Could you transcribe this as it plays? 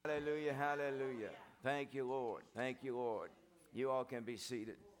Hallelujah, hallelujah. Thank you, Lord. Thank you, Lord. You all can be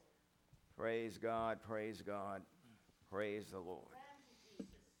seated. Praise God, praise God, praise the Lord.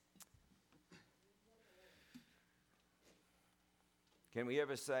 Can we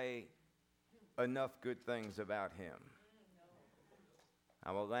ever say enough good things about him?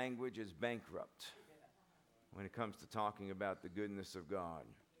 Our language is bankrupt when it comes to talking about the goodness of God.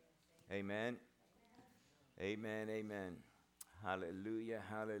 Amen. Amen, amen. Hallelujah,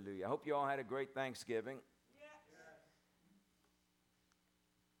 hallelujah. I hope you all had a great Thanksgiving.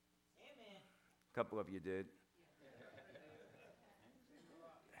 Amen. A couple of you did.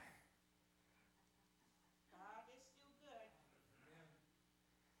 God is still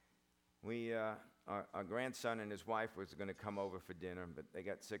good. Our grandson and his wife was going to come over for dinner, but they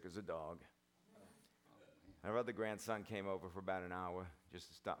got sick as a dog. Our other grandson came over for about an hour just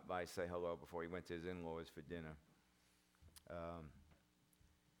to stop by, say hello before he went to his in-laws for dinner.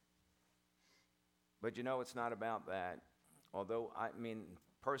 But you know, it's not about that. Although,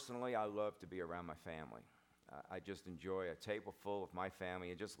 personally, I love to be around my family. I just enjoy a table full of my family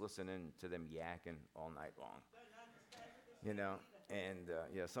and just listening to them yakking all night long. You know, and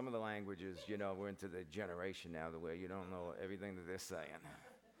some of the languages, we're into the generation now where you don't know everything that they're saying.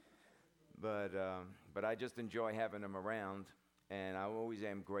 But I just enjoy having them around, and I always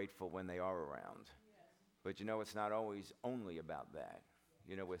am grateful when they are around. But it's not always only about that.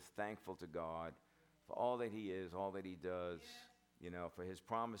 We're thankful to God for all that he is, all that he does, for his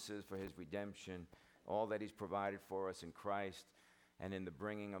promises, for his redemption, all that he's provided for us in Christ and in the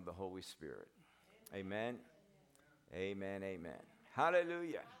bringing of the Holy Spirit. Amen. Amen, amen.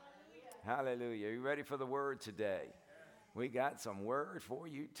 Hallelujah. Hallelujah. Are you ready for the word today? We got some word for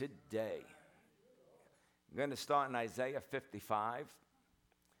you today. I'm going to start in Isaiah 55.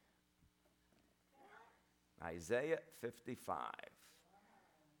 Isaiah 55.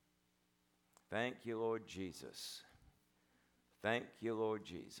 Thank you, Lord Jesus. Thank you, Lord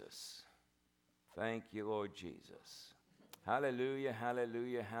Jesus. Thank you, Lord Jesus. Hallelujah,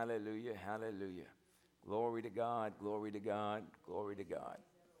 hallelujah, hallelujah, hallelujah. Glory to God, glory to God, glory to God.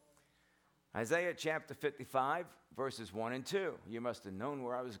 Isaiah chapter 55, verses 1 and 2. You must have known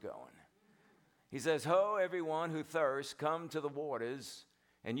where I was going. He says, "Ho, everyone who thirsts, come to the waters,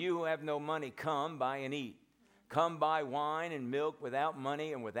 and you who have no money, come, buy and eat. Come buy wine and milk without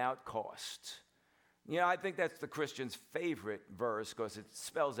money and without cost." I think that's the Christian's favorite verse because it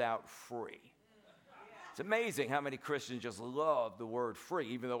spells out free. It's amazing how many Christians just love the word free,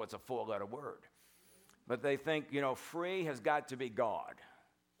 even though it's a four-letter word. But they think, free has got to be God.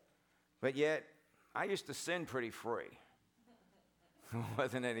 But yet, I used to sin pretty free. There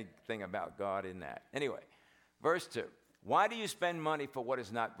wasn't anything about God in that. Anyway, verse 2. "Why do you spend money for what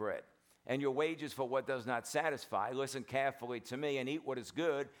is not bread, and your wages for what does not satisfy? Listen carefully to me and eat what is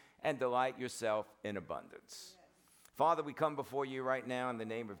good, and delight yourself in abundance." Father, we come before you right now in the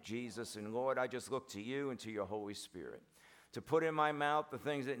name of Jesus. And Lord, I just look to you and to your Holy Spirit to put in my mouth the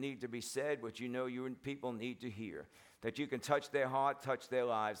things that need to be said, which your people need to hear, that you can touch their heart, touch their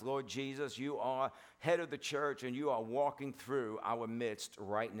lives. Lord Jesus, you are head of the church, and you are walking through our midst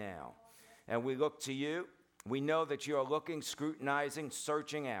right now. And we look to you. We know that you are looking, scrutinizing,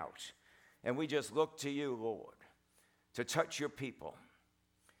 searching out. And we just look to you, Lord, to touch your people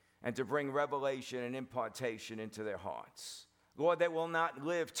and to bring revelation and impartation into their hearts. Lord, they will not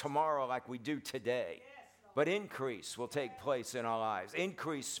live tomorrow like we do today. But increase will take place in our lives.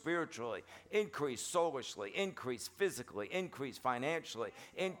 Increase spiritually, increase soulishly, increase physically, increase financially,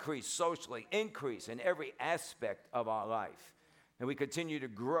 increase socially, increase in every aspect of our life. And we continue to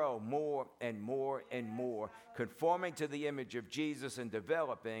grow more and more and more, conforming to the image of Jesus and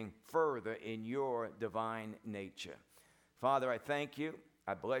developing further in your divine nature. Father, I thank you.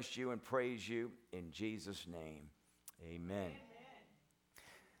 I bless you and praise you in Jesus' name. Amen.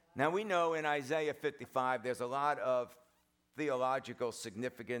 Now, we know in Isaiah 55, there's a lot of theological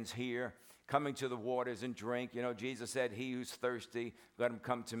significance here. Coming to the waters and drink. Jesus said, "He who's thirsty, let him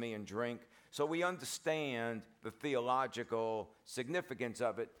come to me and drink." So we understand the theological significance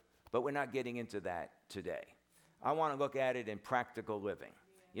of it, but we're not getting into that today. I want to look at it in practical living.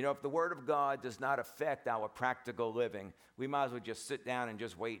 If the Word of God does not affect our practical living, we might as well just sit down and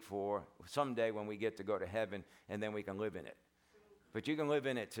just wait for someday when we get to go to heaven, and then we can live in it. But you can live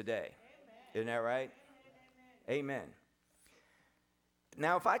in it today. Amen. Isn't that right? Amen.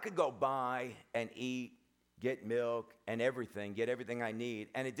 Now, if I could go buy and eat, get milk and everything, get everything I need,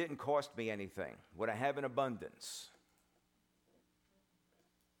 and it didn't cost me anything, would I have an abundance?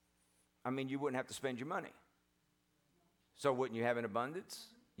 You wouldn't have to spend your money. So wouldn't you have an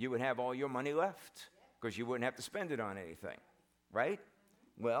abundance? You would have all your money left because you wouldn't have to spend it on anything, right?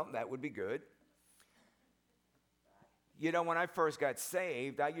 Well, that would be good. You know, when I first got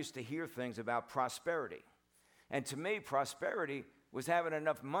saved, I used to hear things about prosperity. And to me, prosperity was having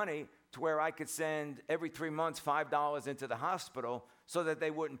enough money to where I could send every 3 months $5 into the hospital so that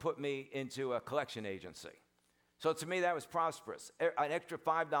they wouldn't put me into a collection agency. So to me, that was prosperous, an extra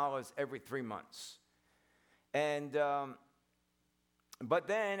 $5 every 3 months. And but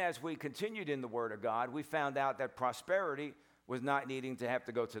then as we continued in the Word of God, we found out that prosperity was not needing to have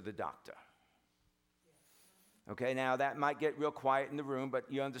to go to the doctor. Okay, now that might get real quiet in the room, but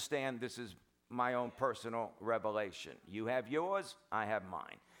you understand this is my own personal revelation. You have yours, I have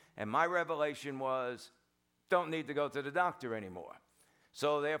mine. And my revelation was, don't need to go to the doctor anymore.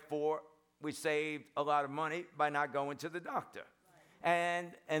 So therefore, we saved a lot of money by not going to the doctor.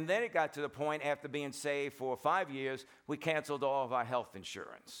 And then it got to the point after being saved for 5 years, we canceled all of our health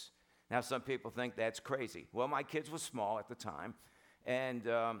insurance. Now, some people think that's crazy. Well, my kids were small at the time, and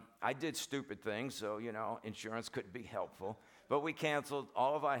I did stupid things, so, you know, insurance couldn't be helpful. But we canceled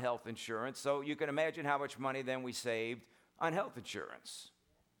all of our health insurance, so you can imagine how much money then we saved on health insurance.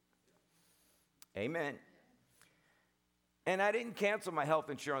 Amen. And I didn't cancel my health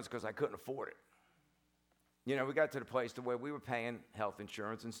insurance because I couldn't afford it. You know, we got to the place to where we were paying health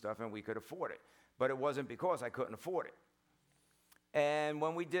insurance and stuff, and we could afford it. But it wasn't because I couldn't afford it. And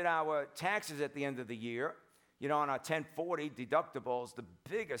when we did our taxes at the end of the year, you know, on our 1040 deductibles, the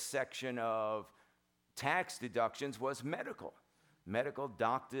biggest section of tax deductions was medical. Medical,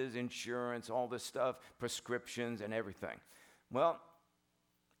 doctors, insurance, all this stuff, prescriptions and everything. Well,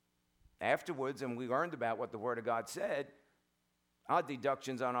 afterwards, and we learned about what the Word of God said, our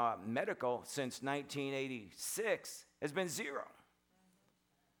deductions on our medical since 1986 has been zero.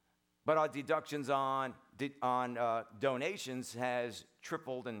 But our deductions on donations has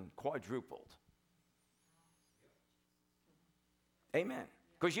tripled and quadrupled. Amen.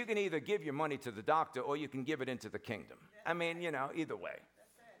 Because you can either give your money to the doctor or you can give it into the kingdom. I mean, you know, either way.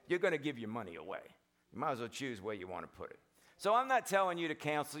 You're going to give your money away. You might as well choose where you want to put it. So I'm not telling you to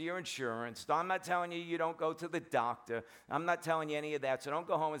cancel your insurance. I'm not telling you you don't go to the doctor. I'm not telling you any of that. So don't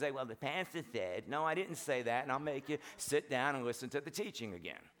go home and say, well, the pastor said. No, I didn't say that, and I'll make you sit down and listen to the teaching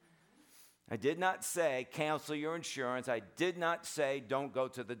again. I did not say cancel your insurance. I did not say don't go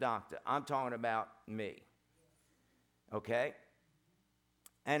to the doctor. I'm talking about me. Okay?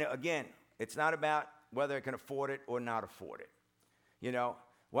 And again, it's not about whether I can afford it or not afford it. You know,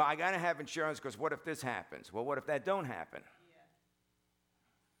 well, I got to have insurance because what if this happens? Well, what if that don't happen?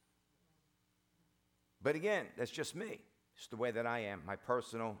 But again, that's just me. It's the way that I am, my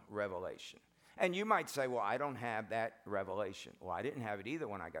personal revelation. And you might say, well, I don't have that revelation. Well, I didn't have it either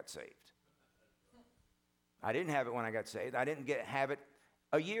when I got saved. I didn't have it when I got saved. I didn't have it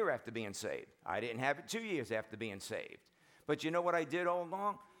a year after being saved. I didn't have it 2 years after being saved. But you know what I did all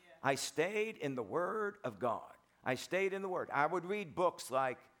along? I stayed in the Word of God. I stayed in the Word. I would read books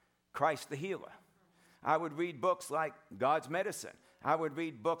like Christ the Healer. I would read books like God's Medicine. I would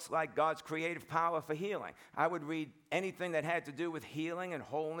read books like God's Creative Power for Healing. I would read anything that had to do with healing and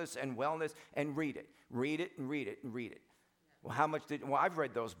wholeness and wellness and read it. Read it and read it and read it. Well, I've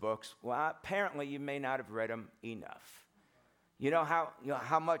read those books. Well, apparently you may not have read them enough. You know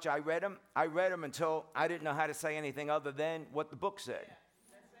how much I read them? I read them until I didn't know how to say anything other than what the book said.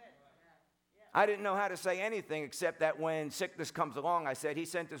 I didn't know how to say anything except that when sickness comes along, I said, He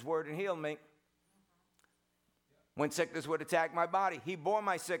sent His word and healed me. When sickness would attack my body, He bore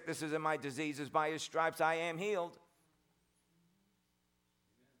my sicknesses and my diseases. By His stripes I am healed.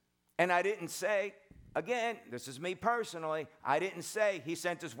 And I didn't say, again, this is me personally, I didn't say He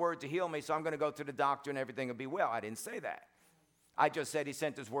sent His word to heal me, so I'm going to go to the doctor and everything will be well. I didn't say that. I just said He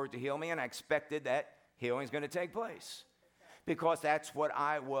sent His word to heal me, and I expected that healing is going to take place. Because that's what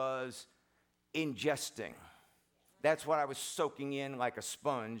I was ingesting. That's what I was soaking in like a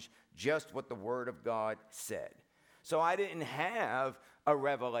sponge, just what the Word of God said. So I didn't have a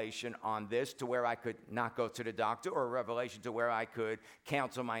revelation on this to where I could not go to the doctor, or a revelation to where I could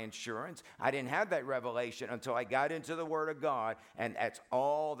cancel my insurance. I didn't have that revelation until I got into the Word of God, and that's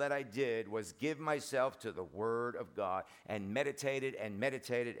all that I did was give myself to the Word of God and meditated and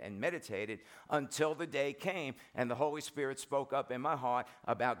meditated and meditated until the day came and the Holy Spirit spoke up in my heart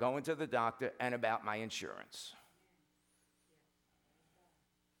about going to the doctor and about my insurance.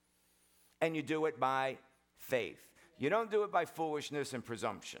 And you do it by faith. You don't do it by foolishness and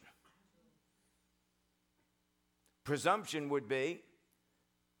presumption. Presumption would be,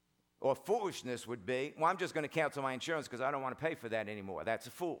 or foolishness would be, well, I'm just going to cancel my insurance because I don't want to pay for that anymore. That's a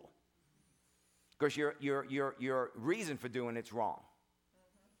fool. Because your reason for doing it's wrong.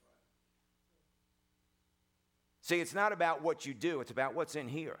 See, it's not about what you do. It's about what's in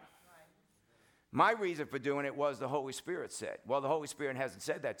here. My reason for doing it was the Holy Spirit said. Well, the Holy Spirit hasn't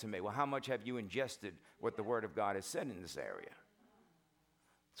said that to me. Well, how much have you ingested what the Word of God has said in this area?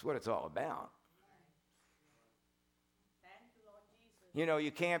 That's what it's all about. You know,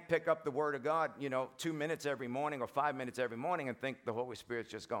 you can't pick up the Word of God, 2 minutes every morning or 5 minutes every morning and think the Holy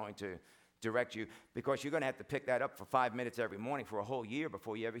Spirit's just going to direct you, because you're going to have to pick that up for 5 minutes every morning for a whole year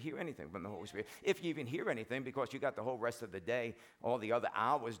before you ever hear anything from the Holy Spirit. If you even hear anything, because you got the whole rest of the day, all the other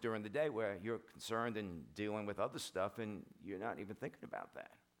hours during the day where you're concerned and dealing with other stuff and you're not even thinking about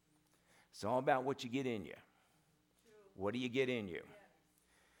that. It's all about what you get in you. What do you get in you?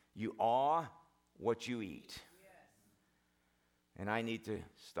 You are what you eat. And I need to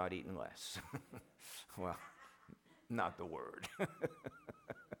start eating less. Well, not the word.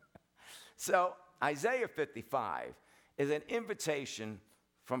 So Isaiah 55 is an invitation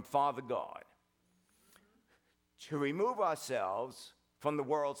from Father God to remove ourselves from the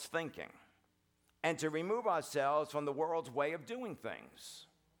world's thinking and to remove ourselves from the world's way of doing things.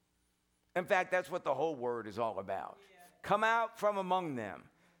 In fact, that's what the whole word is all about. Come out from among them.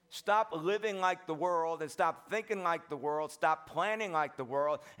 Stop living like the world and stop thinking like the world. Stop planning like the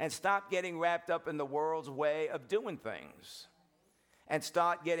world and stop getting wrapped up in the world's way of doing things. And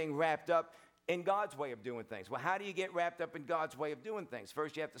start getting wrapped up in God's way of doing things. Well, how do you get wrapped up in God's way of doing things?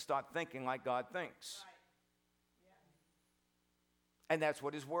 First, you have to start thinking like God thinks. And that's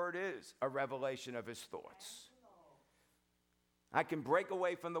what his word is, a revelation of his thoughts. I can break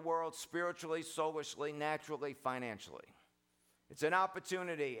away from the world spiritually, soulishly, naturally, financially. It's an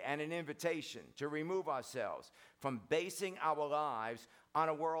opportunity and an invitation to remove ourselves from basing our lives on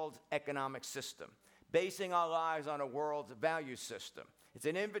a world's economic system, basing our lives on a world's value system. It's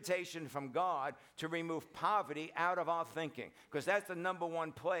an invitation from God to remove poverty out of our thinking, because that's the number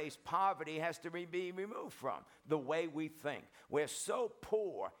one place poverty has to be removed from, the way we think. We're so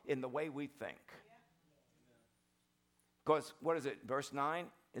poor in the way we think. Because, what is it, verse 9?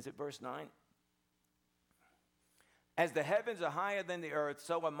 Is it verse 9? As the heavens are higher than the earth,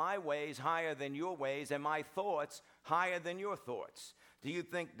 so are my ways higher than your ways, and my thoughts higher than your thoughts. Do you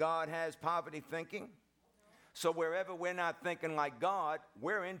think God has poverty thinking? So wherever we're not thinking like God,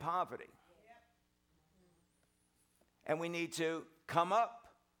 we're in poverty. And we need to come up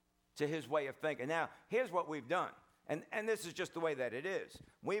to his way of thinking. Now, here's what we've done. And this is just the way that it is.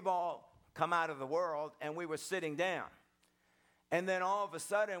 We've all come out of the world and we were sitting down. And then all of a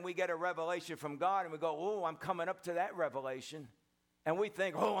sudden we get a revelation from God and we go, oh, I'm coming up to that revelation. And we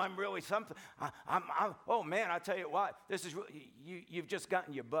think, oh, I'm really something. Oh, man, I tell you what, this is you've just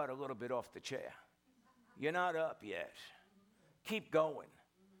gotten your butt a little bit off the chair. You're not up yet. Keep going.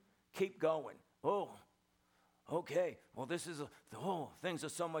 Keep going. Oh, okay. Well, things are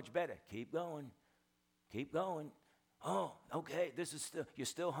so much better. Keep going. Keep going. Oh, okay. You're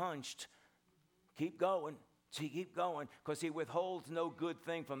still hunched. Keep going. Keep going, because he withholds no good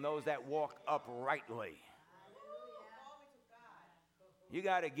thing from those that walk uprightly. You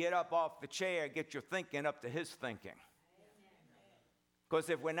got to get up off the chair, get your thinking up to his thinking. Because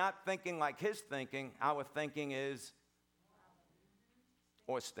if we're not thinking like his thinking, our thinking is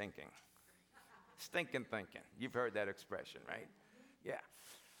or stinking. Stinking thinking. You've heard that expression, right? Yeah.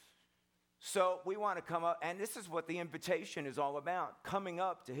 So we want to come up, and this is what the invitation is all about, coming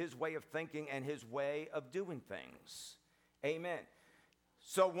up to his way of thinking and his way of doing things. Amen.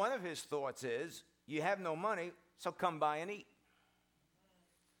 So one of his thoughts is, you have no money, so come by and eat.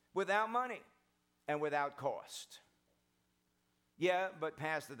 Without money and without cost. Yeah, but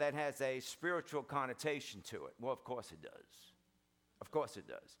Pastor, that has a spiritual connotation to it. Well, of course it does. Of course it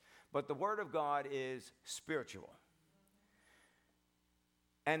does. But the Word of God is spiritual.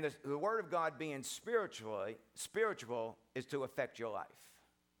 And the Word of God being spiritual is to affect your life.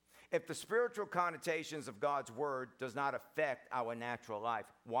 If the spiritual connotations of God's Word does not affect our natural life,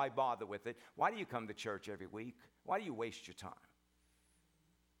 why bother with it? Why do you come to church every week? Why do you waste your time?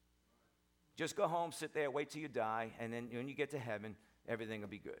 Just go home, sit there, wait till you die, and then when you get to heaven, everything will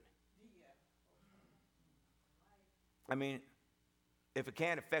be good. I mean, if it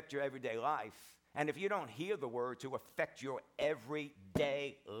can't affect your everyday life, and if you don't hear the Word to affect your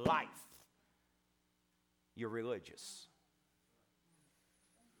everyday life, you're religious.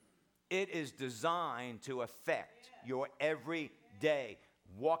 It is designed to affect your everyday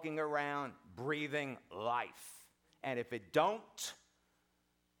walking around, breathing life. And if it don't,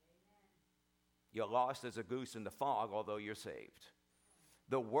 you're lost as a goose in the fog, although you're saved.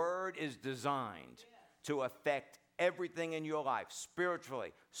 The Word is designed to affect everything in your life,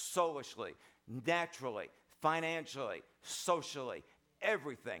 spiritually, soulishly, naturally, financially, socially,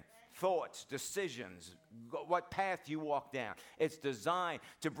 everything. thoughts, decisions, what path you walk down. It's designed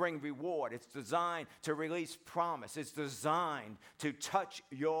to bring reward. It's designed to release promise. It's designed to touch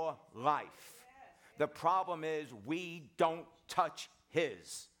your life. The problem is we don't touch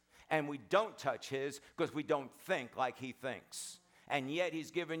his. And we don't touch his because we don't think like he thinks. And yet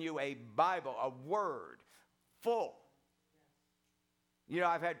he's given you a Bible, a word, full. You know,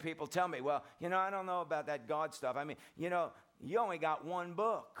 I've had people tell me, well, you know, I don't know about that God stuff. I mean, you know, you only got one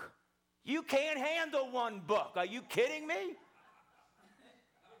book. You can't handle one book. Are you kidding me?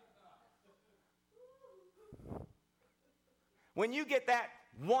 When you get that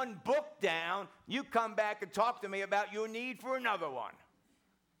one book down, you come back and talk to me about your need for another one.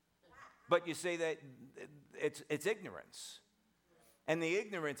 But you see that it's ignorance. And the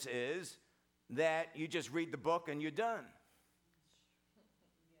ignorance is that you just read the book and you're done.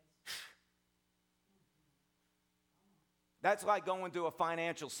 That's like going to a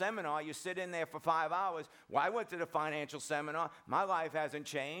financial seminar. You sit in there for 5 hours. Well, I went to the financial seminar. My life hasn't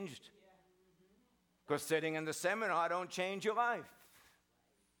changed. Because sitting in the seminar don't change your life.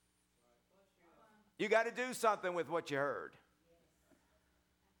 You got to do something with what you heard.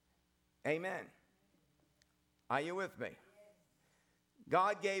 Amen. Are you with me?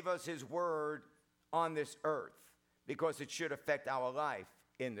 God gave us his word on this earth because it should affect our life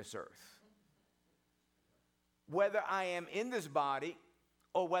in this earth. Whether I am in this body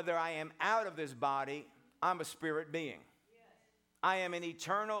or whether I am out of this body, I'm a spirit being. I am an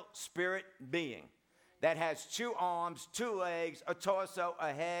eternal spirit being that has 2 arms, 2 legs, a torso,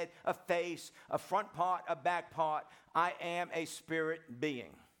 a head, a face, a front part, a back part. I am a spirit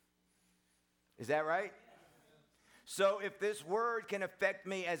being. Is that right? So if this word can affect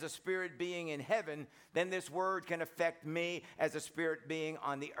me as a spirit being in heaven, then this word can affect me as a spirit being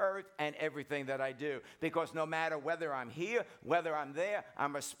on the earth and everything that I do. Because no matter whether I'm here, whether I'm there,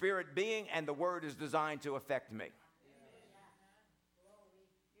 I'm a spirit being and the word is designed to affect me.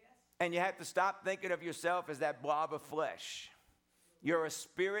 And you have to stop thinking of yourself as that blob of flesh. You're a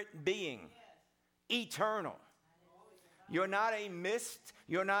spirit being, eternal. You're not a mist.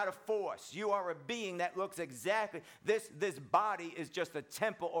 You're not a force. You are a being that looks exactly. This body is just a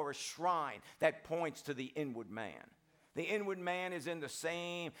temple or a shrine that points to the inward man. The inward man is in the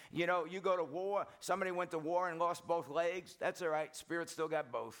same, you know, you go to war. Somebody went to war and lost both legs. That's all right. Spirit still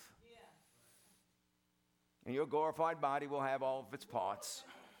got both. Yeah. And your glorified body will have all of its parts.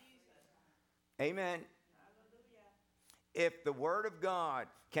 Amen. If the word of God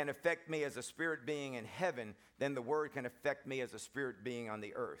can affect me as a spirit being in heaven, then the word can affect me as a spirit being on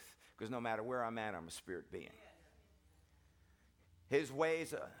the earth. Because no matter where I'm at, I'm a spirit being. His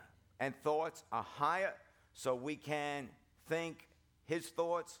ways and thoughts are higher, so we can think his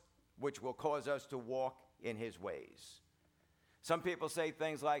thoughts, which will cause us to walk in his ways. Some people say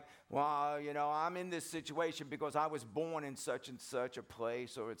things like, well, you know, I'm in this situation because I was born in such and such a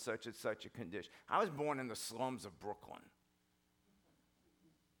place or in such and such a condition. I was born in the slums of Brooklyn.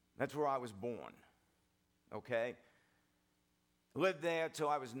 That's where I was born, okay? Lived there till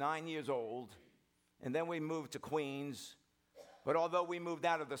I was 9 years old, and then we moved to Queens. But although we moved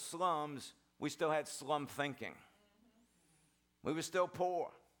out of the slums, we still had slum thinking. We were still poor.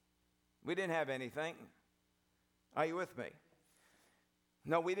 We didn't have anything. Are you with me?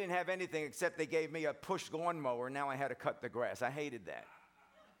 No, we didn't have anything except they gave me a push lawnmower, and now I had to cut the grass. I hated that.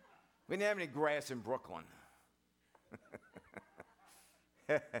 We didn't have any grass in Brooklyn.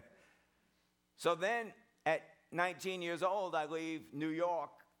 So then, at 19 years old, I leave New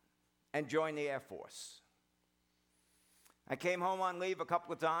York and join the Air Force. I came home on leave a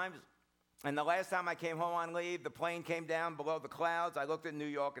couple of times, and the last time I came home on leave, the plane came down below the clouds. I looked at New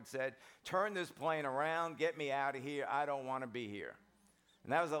York and said, turn this plane around, get me out of here. I don't want to be here.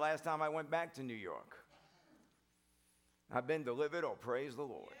 And that was the last time I went back to New York. I've been delivered, oh, praise the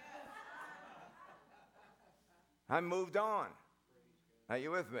Lord. I moved on. Are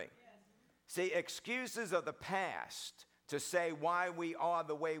you with me? See, excuses of the past to say why we are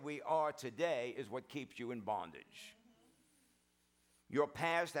the way we are today is what keeps you in bondage. Your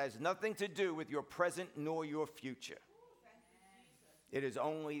past has nothing to do with your present nor your future. It is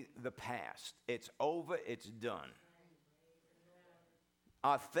only the past. It's over, it's done.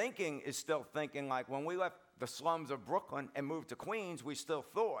 Our thinking is still thinking like when we left the slums of Brooklyn and moved to Queens, we still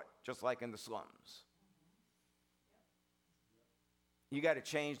thought just like in the slums. You got to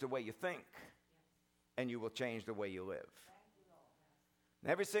change the way you think, and you will change the way you live. And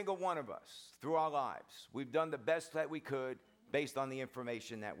every single one of us, through our lives, we've done the best that we could based on the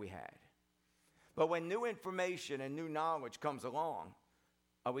information that we had. But when new information and new knowledge comes along,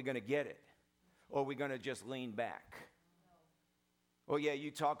 are we going to get it? Or are we going to just lean back? Oh, yeah,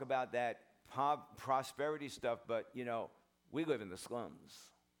 you talk about that prosperity stuff, but, we live in the slums.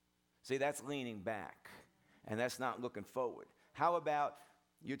 See, that's leaning back, and that's not looking forward. How about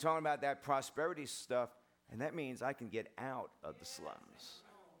you're talking about that prosperity stuff, and that means I can get out of the slums.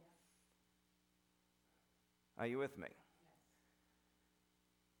 Are you with me?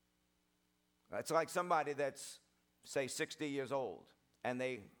 It's like somebody that's, say, 60 years old, and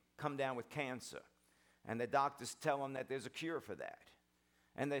they come down with cancer, and the doctors tell them that there's a cure for that.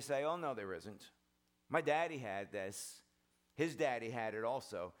 And they say, oh, no, there isn't. My daddy had this. His daddy had it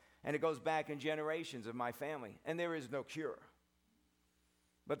also. And it goes back in generations of my family, and there is no cure.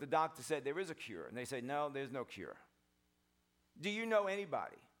 But the doctor said there is a cure, and they say, no, there's no cure. Do you know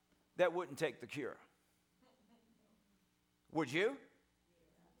anybody that wouldn't take the cure? Would you?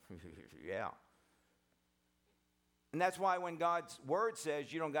 Yeah. And that's why when God's word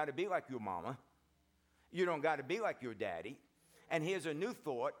says you don't got to be like your mama, you don't got to be like your daddy, and here's a new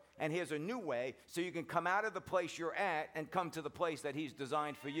thought, and here's a new way, so you can come out of the place you're at and come to the place that he's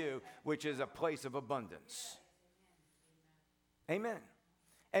designed for you, which is a place of abundance. Amen.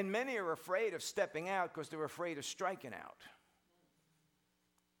 And many are afraid of stepping out because they're afraid of striking out.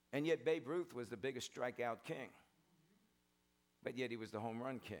 And yet Babe Ruth was the biggest strikeout king. But yet he was the home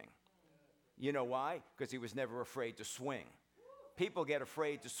run king. You know why? Because he was never afraid to swing. People get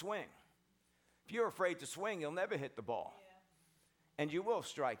afraid to swing. If you're afraid to swing, you'll never hit the ball. And you will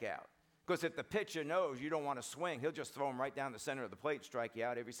strike out. Because if the pitcher knows you don't want to swing, he'll just throw him right down the center of the plate and strike you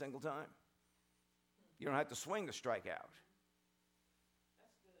out every single time. You don't have to swing to strike out.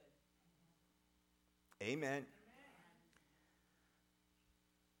 That's good. Amen.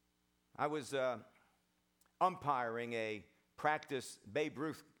 I was umpiring a practice Babe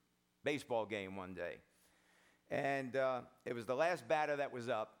Ruth baseball game one day. And it was the last batter that was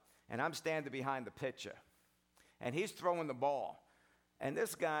up, and I'm standing behind the pitcher. And he's throwing the ball. And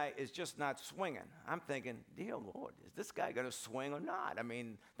this guy is just not swinging. I'm thinking, dear Lord, is this guy going to swing or not? I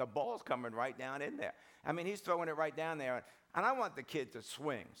mean, the ball's coming right down in there. I mean, he's throwing it right down there. And I want the kid to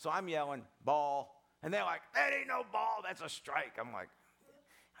swing. So I'm yelling, ball. And they're like, that ain't no ball. That's a strike. I'm like,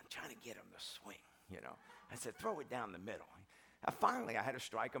 I'm trying to get him to swing, I said, throw it down the middle. Finally, I had to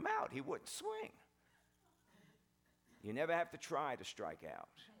strike him out. He wouldn't swing. You never have to try to strike out.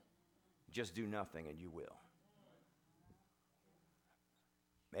 Just do nothing and you will.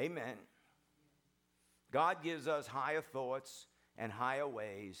 Amen. God gives us higher thoughts and higher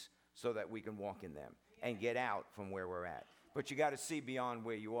ways so that we can walk in them and get out from where we're at. But you got to see beyond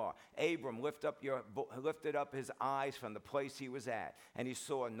where you are. Abram lifted up his eyes from the place he was at, and he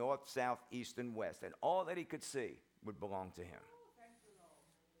saw north, south, east, and west, and all that he could see would belong to him.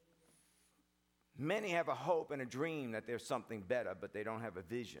 Many have a hope and a dream that there's something better, but they don't have a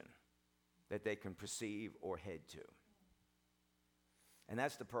vision that they can perceive or head to. And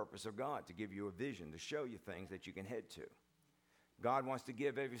that's the purpose of God, to give you a vision, to show you things that you can head to. God wants to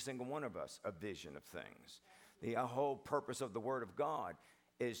give every single one of us a vision of things. The whole purpose of the Word of God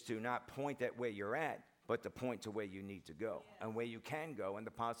is to not point at where you're at, but to point to where you need to go and where you can go and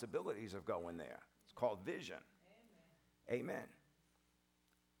the possibilities of going there. It's called vision. Amen.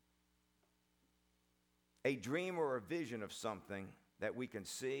 A dream or a vision of something that we can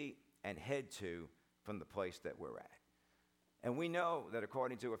see and head to from the place that we're at. And we know that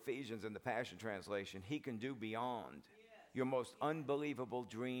according to Ephesians in the Passion Translation, he can do beyond your most unbelievable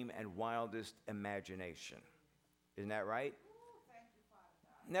dream and wildest imagination. Isn't that right?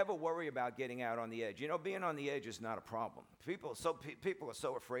 Never worry about getting out on the edge. Being on the edge is not a problem. People are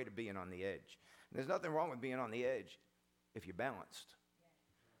so afraid of being on the edge. And there's nothing wrong with being on the edge if you're balanced.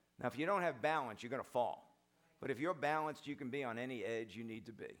 Now, if you don't have balance, you're going to fall. But if you're balanced, you can be on any edge you need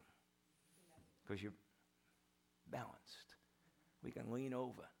to be because you're balanced. We can lean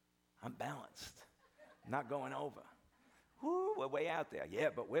over. I'm balanced. I'm not going over. Woo, we're way out there. Yeah,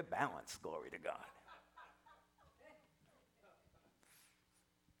 but we're balanced, glory to God.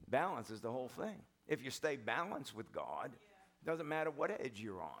 Balance is the whole thing. If you stay balanced with God, it doesn't matter what edge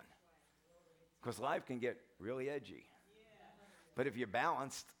you're on. Because life can get really edgy. But if you're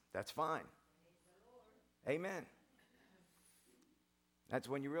balanced, that's fine. Amen. That's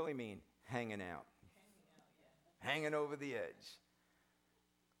when you really mean hanging out. Hanging over the edge.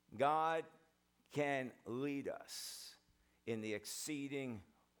 God can lead us in the exceeding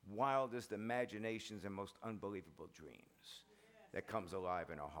wildest imaginations and most unbelievable dreams that comes alive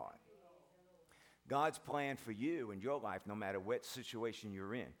in our heart. God's plan for you and your life, no matter what situation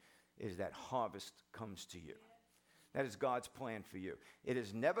you're in, is that harvest comes to you. That is God's plan for you. It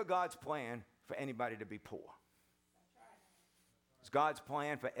is never God's plan for anybody to be poor. It's God's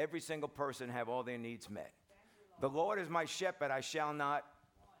plan for every single person to have all their needs met. The Lord is my shepherd, I shall not.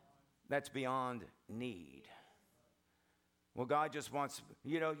 That's beyond need. Well, God just wants,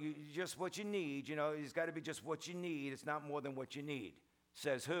 just what you need. It's got to be just what you need. It's not more than what you need.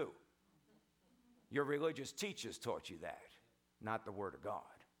 Says who? Your religious teachers taught you that, not the Word of God.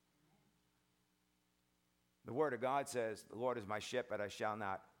 The Word of God says, the Lord is my shepherd, I shall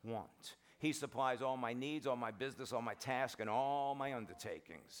not want. He supplies all my needs, all my business, all my tasks, and all my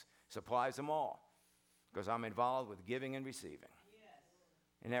undertakings. Supplies them all, because I'm involved with giving and receiving. Yes.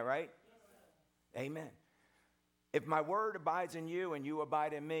 Isn't that right? Yes, amen. If my word abides in you and you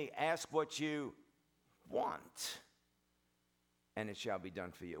abide in me, ask what you want, and it shall be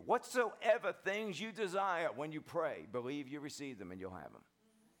done for you. Whatsoever things you desire when you pray, believe you receive them and you'll have them.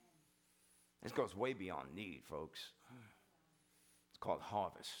 This goes way beyond need, folks. It's called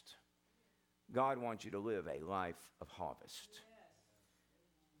harvest. God wants you to live a life of harvest.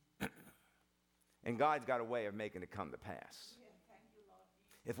 And God's got a way of making it come to pass.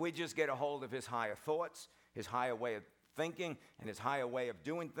 If we just get a hold of his higher thoughts, his higher way of thinking, and his higher way of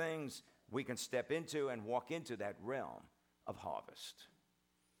doing things, we can step into and walk into that realm of harvest.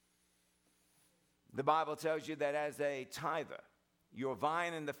 The Bible tells you that as a tither, your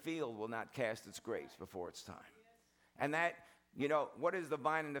vine in the field will not cast its grapes before its time. And that, what is the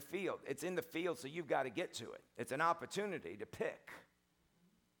vine in the field? It's in the field, so you've got to get to it. It's an opportunity to pick.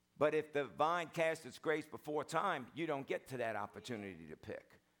 But if the vine casts its grapes before time, you don't get to that opportunity to pick.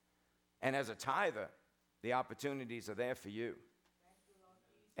 And as a tither, the opportunities are there for you.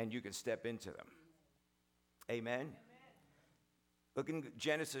 And you can step into them. Amen? Amen. Look in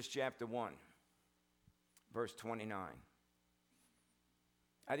Genesis chapter 1, verse 29.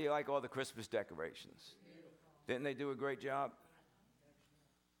 How do you like all the Christmas decorations? Didn't they do a great job?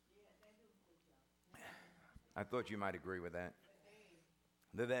 I thought you might agree with that.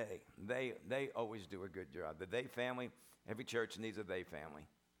 They always do a good job. The they family, every church needs a they family.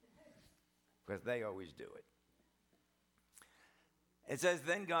 Because they always do it. It says,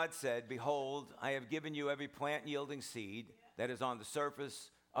 then God said, behold, I have given you every plant yielding seed that is on the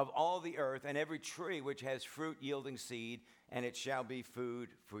surface of all the earth, and every tree which has fruit yielding seed, and it shall be food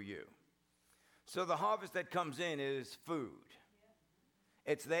for you. So the harvest that comes in is food.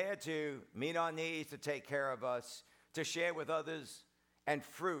 It's there to meet our needs, to take care of us, to share with others, and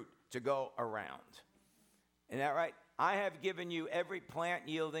fruit to go around. Isn't that right? I have given you every plant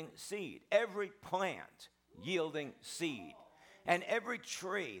yielding seed. Every plant yielding seed. And every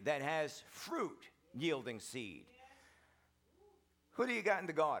tree that has fruit yielding seed. Who do you got in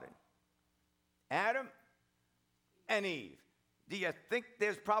the garden? Adam and Eve. Do you think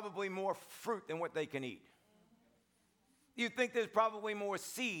there's probably more fruit than what they can eat? Do you think there's probably more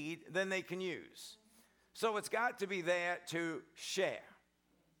seed than they can use? So it's got to be there to share.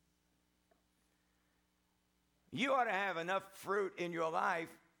 You ought to have enough fruit in your life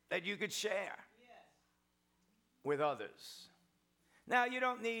that you could share with others. Now, you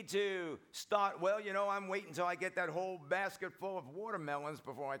don't need to start, I'm waiting until I get that whole basket full of watermelons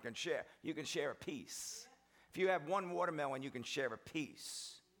before I can share. You can share a piece. If you have one watermelon, you can share a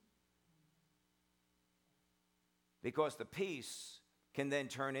piece. Because the piece can then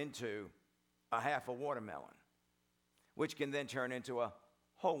turn into a half a watermelon, which can then turn into a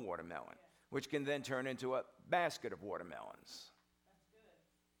whole watermelon, which can then turn into a basket of watermelons.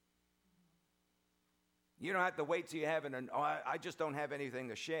 You don't have to wait till you have I just don't have anything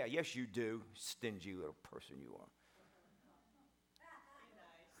to share. Yes, you do, stingy little person you are.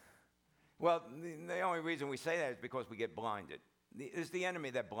 Well, the only reason we say that is because we get blinded. It's the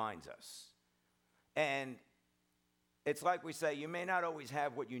enemy that blinds us. And it's like we say, you may not always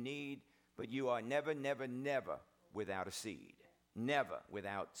have what you need, but you are never, never, never without a seed. Never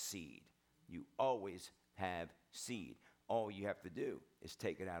without seed. You always have seed. All you have to do is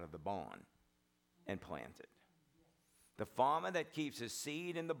take it out of the barn and plant it. The farmer that keeps his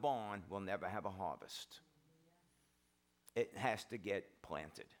seed in the barn will never have a harvest. It has to get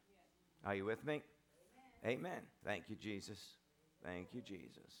planted. Are you with me? Amen. Thank you, Jesus. Thank you,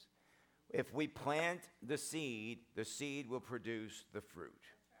 Jesus. If we plant the seed will produce the fruit.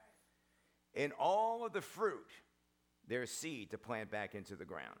 In all of the fruit, there's seed to plant back into the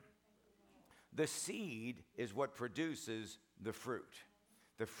ground. The seed is what produces the fruit.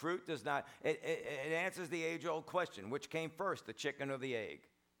 The fruit does not, it answers the age-old question, which came first, the chicken or the egg?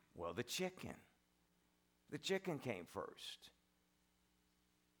 Well, the chicken. The chicken came first.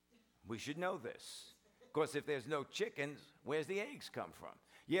 We should know this. Because if there's no chickens, where's the eggs come from?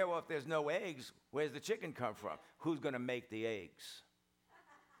 Yeah, well, if there's no eggs, where's the chicken come from? Who's going to make the eggs?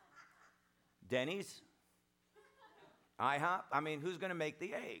 Denny's? IHOP? Who's going to make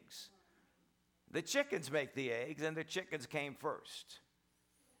the eggs? The chickens make the eggs, and the chickens came first.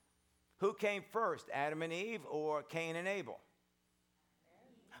 Who came first, Adam and Eve or Cain and Abel?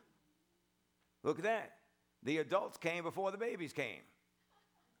 Look at that. The adults came before the babies came.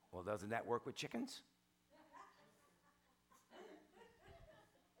 Well, doesn't that work with chickens?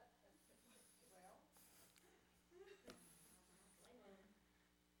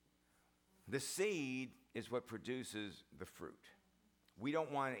 The seed is what produces the fruit. We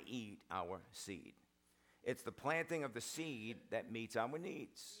don't want to eat our seed. It's the planting of the seed that meets our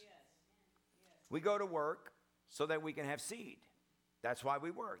needs. We go to work so that we can have seed. That's why we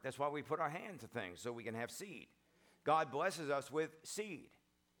work. That's why we put our hand to things, so we can have seed. God blesses us with seed.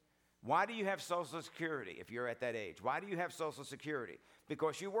 Why do you have Social Security if you're at that age? Why do you have Social Security?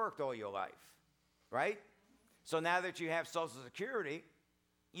 Because you worked all your life, right? So now that you have Social Security,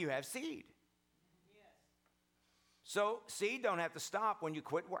 you have seed. So seed don't have to stop when you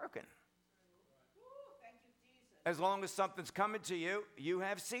quit working. As long as something's coming to you, you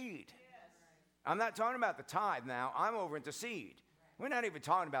have seed. I'm not talking about the tithe now. I'm over into seed. We're not even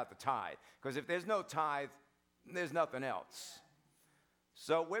talking about the tithe, because if there's no tithe, there's nothing else.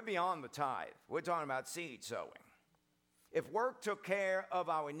 So we're beyond the tithe. We're talking about seed sowing. If work took care of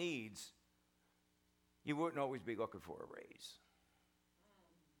our needs, you wouldn't always be looking for a raise.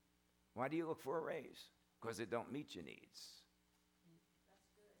 Why do you look for a raise? Because it don't meet your needs.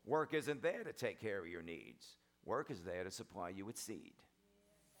 Work isn't there to take care of your needs. Work is there to supply you with seed.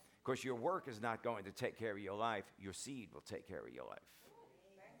 Because your work is not going to take care of your life. Your seed will take care of your life.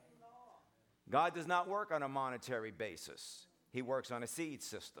 God does not work on a monetary basis. He works on a seed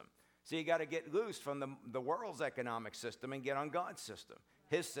system. So you got to get loose from the world's economic system and get on God's system.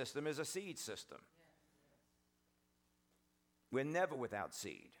 His system is a seed system. We're never without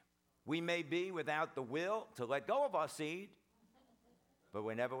seed. We may be without the will to let go of our seed, but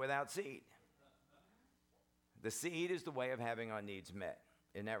we're never without seed. The seed is the way of having our needs met.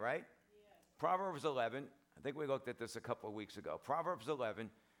 Isn't that right? Yes. Proverbs 11, I think we looked at this a couple of weeks ago. Proverbs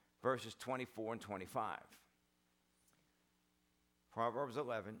 11, verses 24 and 25. Proverbs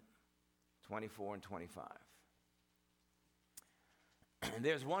 11, 24 and 25.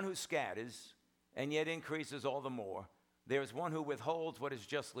 There's one who scatters and yet increases all the more. There's one who withholds what is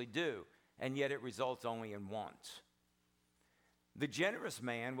justly due, and yet it results only in want. The generous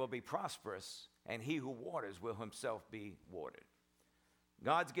man will be prosperous, and he who waters will himself be watered.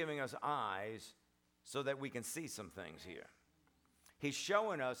 God's giving us eyes so that we can see some things here. He's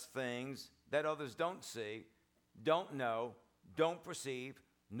showing us things that others don't see, don't know, don't perceive,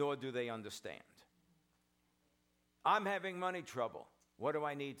 nor do they understand. I'm having money trouble. What do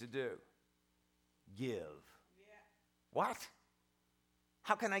I need to do? Give. What?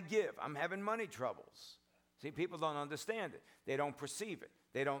 How can I give? I'm having money troubles. See, people don't understand it. They don't perceive it.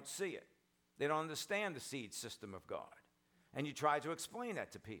 They don't see it. They don't understand the seed system of God. And you try to explain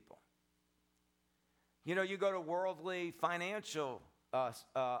that to people. You know, you go to worldly financial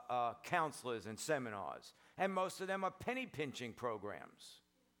counselors and seminars, and most of them are penny pinching programs.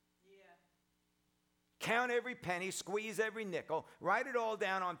 Count every penny, squeeze every nickel, write it all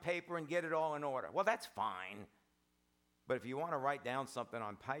down on paper and get it all in order. Well, that's fine. But if you want to write down something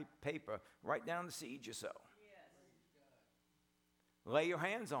on paper, write down the seed you sow. Lay your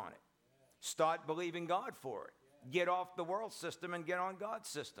hands on it. Start believing God for it. Get off the world system and get on God's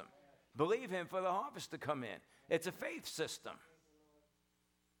system. Believe Him for the harvest to come in. It's a faith system.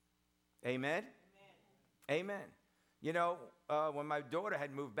 Amen? Amen. You know, when my daughter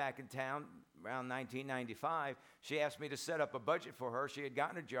had moved back in town around 1995, she asked me to set up a budget for her. She had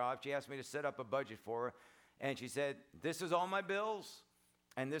gotten a job. She asked me to set up a budget for her. And she said, this is all my bills,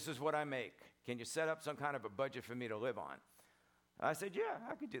 and this is what I make. Can you set up some kind of a budget for me to live on? I said, yeah,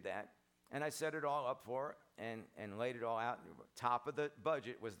 I could do that. And I set it all up for her and laid it all out. Top of the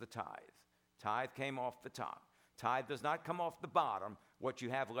budget was the tithe. Tithe came off the top. Tithe does not come off the bottom, what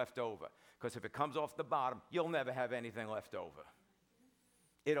you have left over. Because if it comes off the bottom, you'll never have anything left over.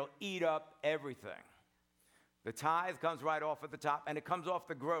 It'll eat up everything. The tithe comes right off at the top, and it comes off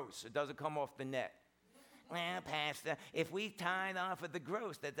the gross. It doesn't come off the net. Well, Pastor, if we tithe off of the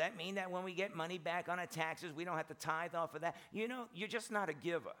gross, does that mean that when we get money back on our taxes, we don't have to tithe off of that? You know, you're just not a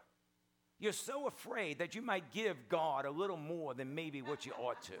giver. You're so afraid that you might give God a little more than maybe what you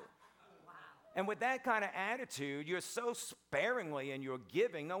ought to. Wow. And with that kind of attitude, you're so sparingly in your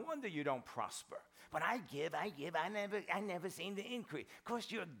giving, no wonder you don't prosper. But I give, I never seem to increase. Because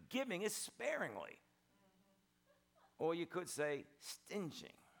your giving is sparingly. Or you could say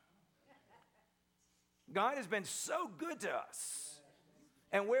stinging. God has been so good to us.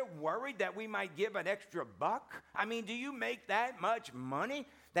 And we're worried that we might give an extra buck. I mean, do you make that much money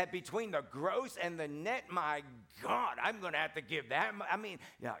that between the gross and the net, my God, I'm going to have to give that. I mean,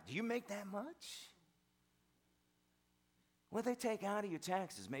 yeah, do you make that much? What they take out of your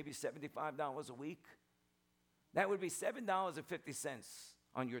taxes, maybe $75 a week. That would be $7.50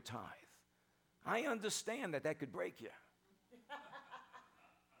 on your tithe. I understand that could break you.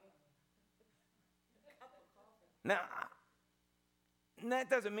 Now, that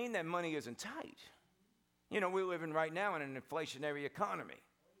doesn't mean that money isn't tight. You know, we're living right now in an inflationary economy.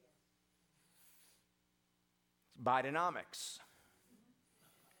 It's Bidenomics.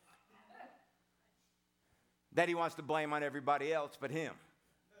 That he wants to blame on everybody else but him.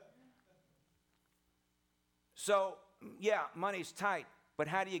 So, yeah, money's tight, but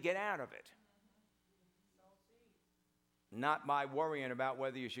how do you get out of it? Not by worrying about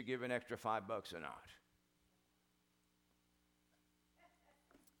whether you should give an extra $5 or not.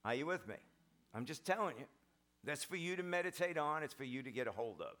 Are you with me? I'm just telling you. That's for you to meditate on. It's for you to get a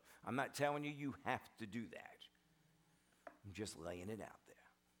hold of. I'm not telling you you have to do that. I'm just laying it out there.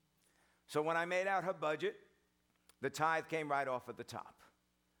 So when I made out her budget, the tithe came right off at the top.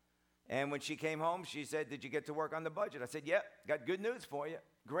 And when she came home, she said, did you get to work on the budget? I said, yep, got good news for you.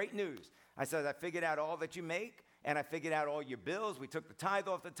 Great news. I said, I figured out all that you make, and I figured out all your bills. We took the tithe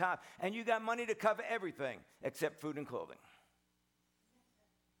off the top, and you got money to cover everything except food and clothing.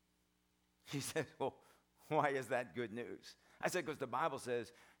 She said, well, why is that good news? I said, because the Bible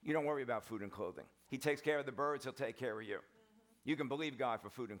says you don't worry about food and clothing. He takes care of the birds, he'll take care of you. You can believe God for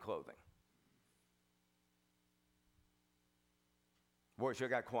food and clothing. Boy, sure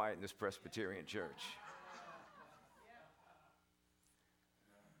got quiet in this Presbyterian church.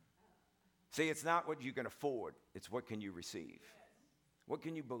 See, it's not what you can afford. It's what can you receive. What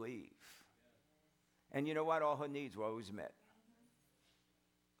can you believe? And you know what? All her needs were always met.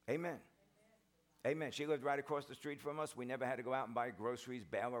 Amen. Amen. She lived right across the street from us. We never had to go out and buy groceries,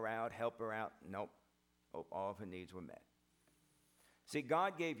 bail her out, help her out. Nope. All of her needs were met. See,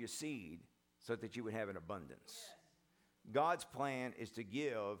 God gave you seed so that you would have an abundance. God's plan is to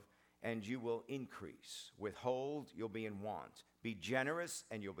give and you will increase. Withhold, you'll be in want. Be generous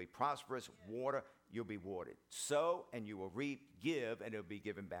and you'll be prosperous. Water, you'll be watered. Sow and you will reap. Give and it'll be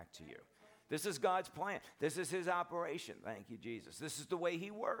given back to you. This is God's plan. This is his operation. Thank you, Jesus. This is the way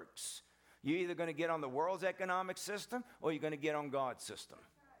he works. You're either going to get on the world's economic system or you're going to get on God's system.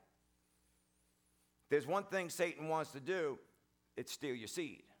 There's one thing Satan wants to do, it's steal your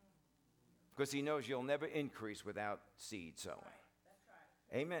seed. Because he knows you'll never increase without seed sowing. That's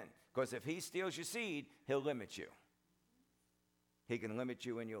right. Amen. Because if he steals your seed, he'll limit you. He can limit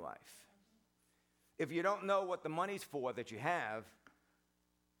you in your life. If you don't know what the money's for that you have,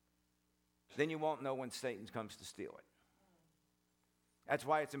 then you won't know when Satan comes to steal it. That's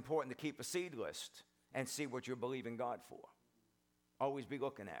why it's important to keep a seed list and see what you're believing God for. Always be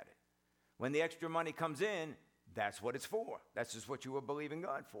looking at it. When the extra money comes in, that's what it's for. That's just what you were believing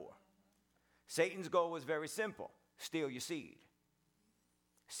God for. Satan's goal was very simple. Steal your seed.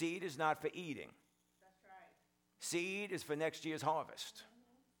 Seed is not for eating. That's right. Seed is for next year's harvest.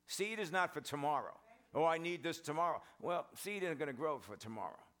 Seed is not for tomorrow. Oh, I need this tomorrow. Well, seed isn't going to grow for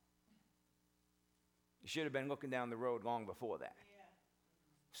tomorrow. You should have been looking down the road long before that. Yeah.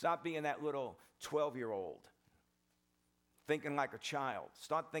 Stop being that little 12-year-old, thinking like a child.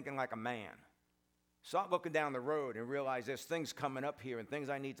 Start thinking like a man. Start looking down the road and realize there's things coming up here and things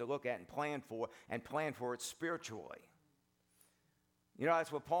I need to look at and plan for it spiritually. You know,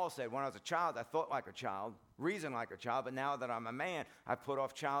 that's what Paul said. When I was a child, I thought like a child, reasoned like a child, but now that I'm a man, I put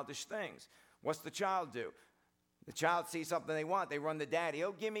off childish things. What's the child do? The child sees something they want. They run to daddy.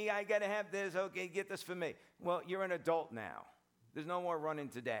 Oh, give me, I got to have this. Okay, get this for me. Well, you're an adult now. There's no more running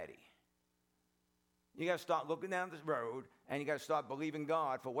to daddy. You got to start looking down this road, and you got to start believing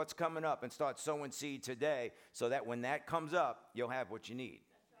God for what's coming up and start sowing seed today so that when that comes up, you'll have what you need.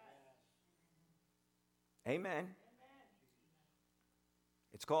 Right. Amen. Amen.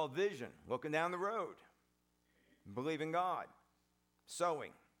 It's called vision, looking down the road, believing God,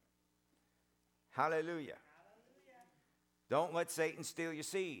 sowing. Hallelujah. Hallelujah. Don't let Satan steal your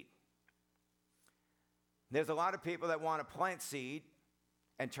seed. There's a lot of people that want to plant seed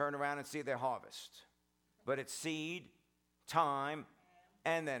and turn around and see their harvest. But it's seed, time,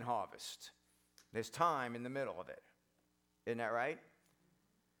 and then harvest. There's time in the middle of it. Isn't that right?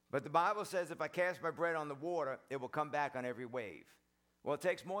 But the Bible says if I cast my bread on the water, it will come back on every wave. Well, it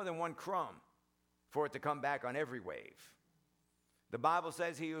takes more than one crumb for it to come back on every wave. The Bible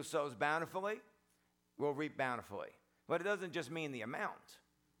says he who sows bountifully will reap bountifully. But it doesn't just mean the amount.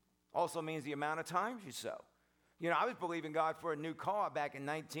 Also means the amount of times you sow. You know, I was believing God for a new car back in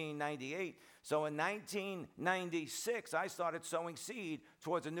 1998. So in 1996, I started sowing seed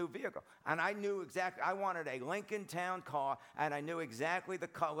towards a new vehicle. And I knew exactly, I wanted a Lincoln Town car, and I knew exactly the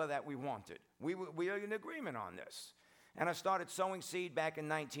color that we wanted. We were in agreement on this. And I started sowing seed back in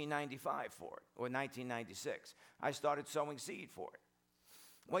 1995 for it, or 1996. I started sowing seed for it.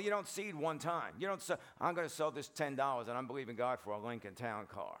 Well, you don't seed one time. You don't say, I'm going to sell this $10, and I'm believing God for a Lincoln Town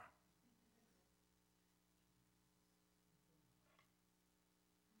car.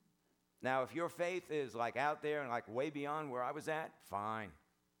 Now, if your faith is like out there and like way beyond where I was at, fine.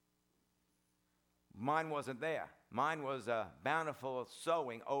 Mine wasn't there. Mine was bountiful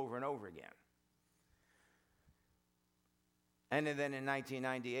sowing over and over again. And then in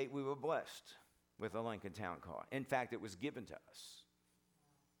 1998, we were blessed with a Lincoln Town car. In fact, it was given to us.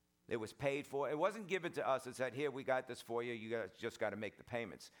 It was paid for. It wasn't given to us. It said, here, we got this for you. You just got to make the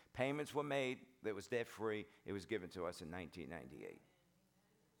payments. Payments were made. It was debt-free. It was given to us in 1998.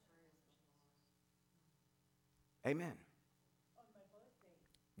 Amen. On my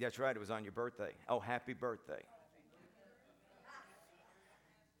birthday. That's right. It was on your birthday. Oh, happy birthday.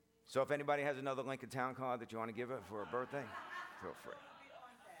 So if anybody has another Lincoln Town car that you want to give her for a birthday, feel free.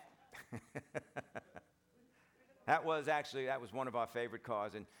 That was one of our favorite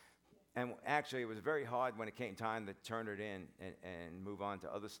cars. And actually, it was very hard when it came time to turn it in and move on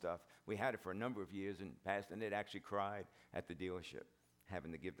to other stuff. We had it for a number of years, and Pastor Ned actually cried at the dealership,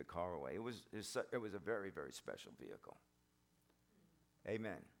 having to give the car away. It was a very, very special vehicle.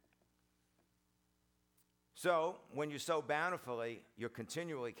 Amen. So, when you sow bountifully, you're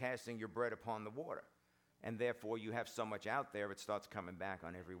continually casting your bread upon the water. And therefore, you have so much out there, it starts coming back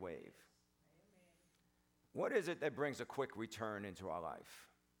on every wave. Amen. What is it that brings a quick return into our life?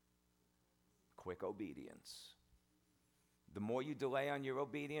 Quick obedience. The more you delay on your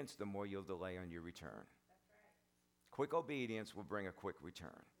obedience, the more you'll delay on your return. That's right. Quick obedience will bring a quick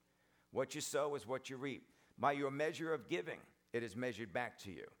return. What you sow is what you reap. By your measure of giving, it is measured back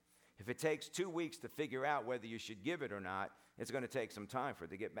to you. If it takes 2 weeks to figure out whether you should give it or not, it's going to take some time for it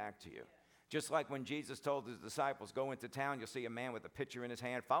to get back to you. Just like when Jesus told his disciples, go into town, you'll see a man with a pitcher in his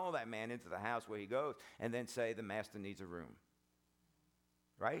hand. Follow that man into the house where he goes, and then say, the master needs a room.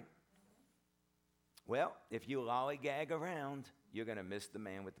 Right? Well, if you lollygag around, you're going to miss the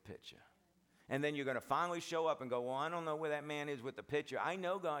man with the pitcher. And then you're going to finally show up and go, well, I don't know where that man is with the pitcher. I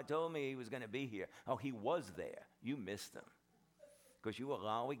know God told me he was going to be here. Oh, he was there. You missed him because you were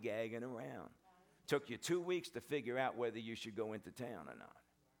lollygagging around. Took you 2 weeks to figure out whether you should go into town or not.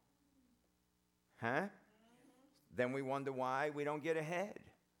 Huh? Then we wonder why we don't get ahead.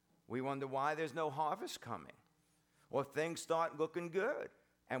 We wonder why there's no harvest coming. Or things start looking good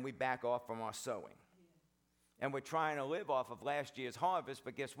and we back off from our sowing. And we're trying to live off of last year's harvest,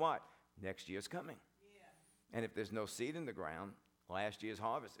 but guess what? Next year's coming. Yeah. And if there's no seed in the ground, last year's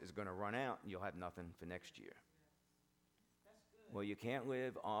harvest is going to run out and you'll have nothing for next year. That's good. Well, you can't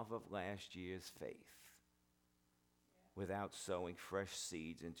live off of last year's faith without sowing fresh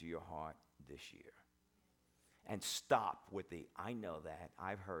seeds into your heart this year. And stop with the, I know that,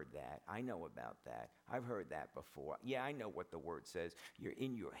 I've heard that, I know about that, I've heard that before. Yeah, I know what the word says. You're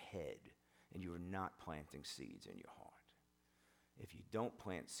in your head and you're not planting seeds in your heart. If you don't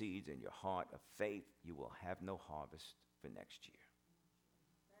plant seeds in your heart of faith, you will have no harvest for next year.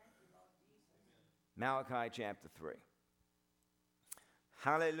 Thank you, Lord Jesus. Malachi chapter 3.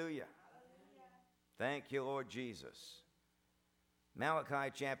 Hallelujah. Hallelujah. Thank you, Lord Jesus.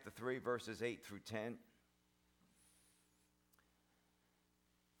 Malachi chapter 3, verses 8 through 10.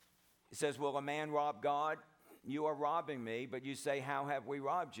 It says, will a man rob God? You are robbing me, but you say, how have we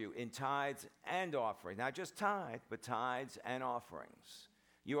robbed you? In tithes and offerings. Not just tithe, but tithes and offerings.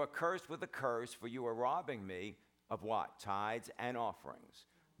 You are cursed with a curse, for you are robbing me of what? Tithes and offerings.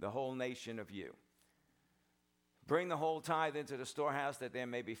 The whole nation of you. Bring the whole tithe into the storehouse, that there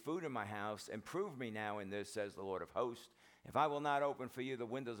may be food in my house, and prove me now in this, says the Lord of hosts, if I will not open for you the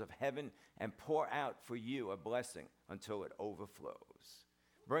windows of heaven and pour out for you a blessing until it overflows.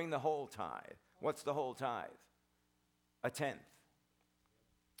 Bring the whole tithe. What's the whole tithe? A tenth.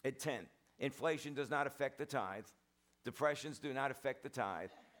 A tenth. Inflation does not affect the tithe. Depressions do not affect the tithe.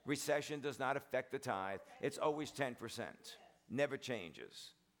 Recession does not affect the tithe. It's always 10%. Never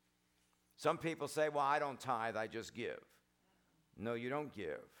changes. Some people say, well, I don't tithe, I just give. No, you don't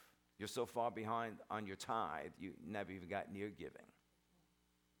give. You're so far behind on your tithe, you never even got near giving.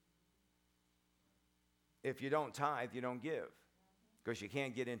 If you don't tithe, you don't give. Because you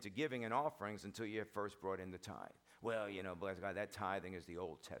can't get into giving and offerings until you have first brought in the tithe. Well, you know, bless God, that tithing is the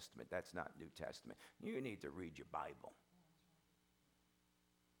Old Testament. That's not New Testament. You need to read your Bible.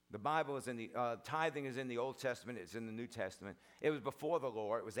 The Bible is in the, tithing is in the Old Testament, it's in the New Testament. It was before the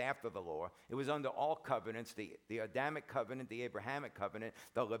law, it was after the law. It was under all covenants, the Adamic covenant, the Abrahamic covenant,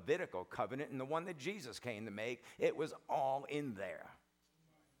 the Levitical covenant, and the one that Jesus came to make. It was all in there.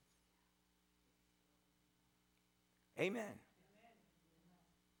 Amen.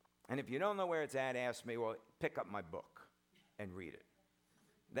 And if you don't know where it's at, ask me, well, pick up my book and read it.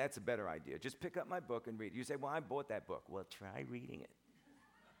 That's a better idea. Just pick up my book and read it. You say, well, I bought that book. Well, try reading it.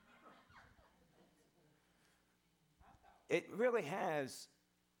 It really has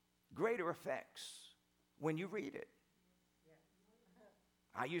greater effects when you read it.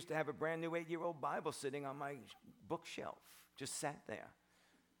 I used to have a brand new 8-year-old Bible sitting on my bookshelf, just sat there.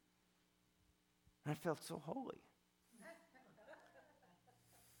 And I felt so holy.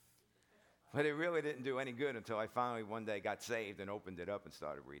 But it really didn't do any good until I finally one day got saved and opened it up and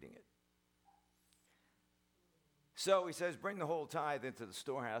started reading it. So he says, bring the whole tithe into the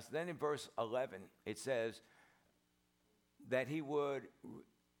storehouse. Then in verse 11, it says that he would,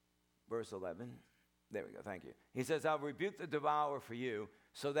 verse 11, there we go, thank you. He says, I'll rebuke the devourer for you,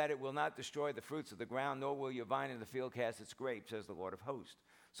 so that it will not destroy the fruits of the ground, nor will your vine in the field cast its grapes, says the Lord of hosts.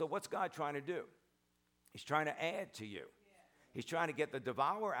 So what's God trying to do? He's trying to add to you. He's trying to get the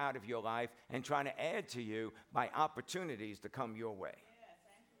devourer out of your life and trying to add to you by opportunities to come your way.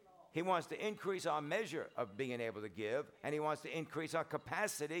 He wants to increase our measure of being able to give, and he wants to increase our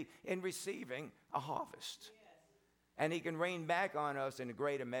capacity in receiving a harvest. And he can rain back on us in a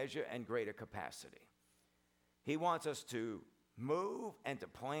greater measure and greater capacity. He wants us to move and to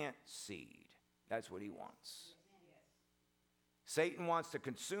plant seed. That's what he wants. Satan wants to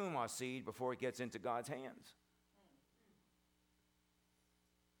consume our seed before it gets into God's hands.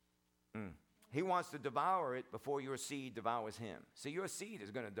 He wants to devour it before your seed devours him. See, your seed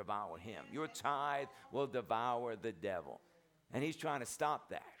is going to devour him. Your tithe will devour the devil. And he's trying to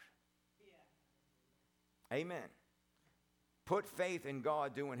stop that. Amen. Put faith in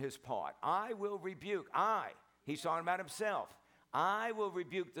God doing his part. I will rebuke. He's talking about himself. I will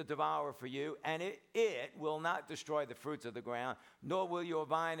rebuke the devourer for you, and it will not destroy the fruits of the ground, nor will your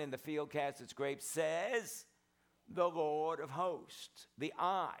vine in the field cast its grapes, says the Lord of hosts. The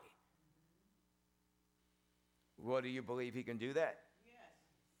I. What, do you believe he can do that? Yes.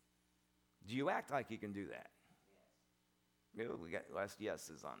 Do you act like he can do that? Yes. We got less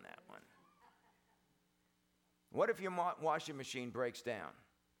yeses on that one. What if your washing machine breaks down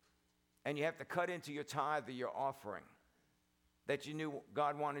and you have to cut into your tithe or your offering that you knew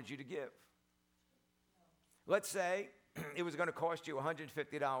God wanted you to give? Let's say it was going to cost you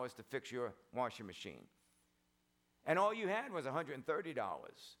 $150 to fix your washing machine. And all you had was $130.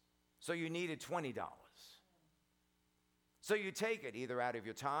 So you needed $20. So you take it either out of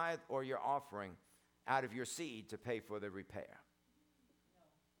your tithe or your offering, out of your seed to pay for the repair.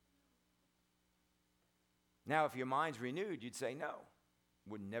 Now, if your mind's renewed, you'd say, no,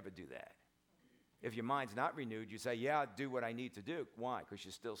 would never do that. If your mind's not renewed, you say, yeah, I'll do what I need to do. Why? Because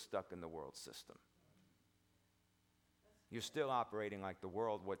you're still stuck in the world system. You're still operating like the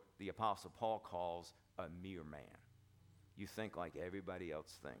world, what the Apostle Paul calls a mere man. You think like everybody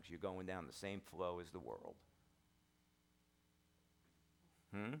else thinks. You're going down the same flow as the world.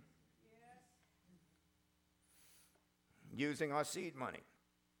 Yes. Using our seed money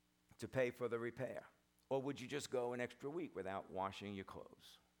to pay for the repair. Or would you just go an extra week without washing your clothes?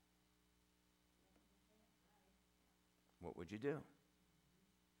 What would you do?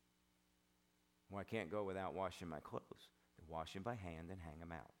 Well, I can't go without washing my clothes. Wash them by hand and hang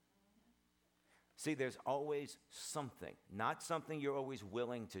them out. See, there's always something. Not something you're always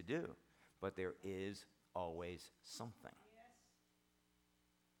willing to do, but there is always something.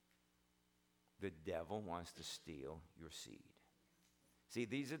 The devil wants to steal your seed. See,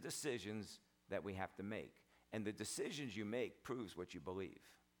 these are decisions that we have to make. And the decisions you make proves what you believe.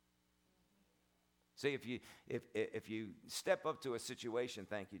 See, if you step up to a situation,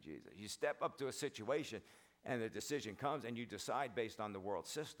 thank you, Jesus. You step up to a situation and the decision comes and you decide based on the world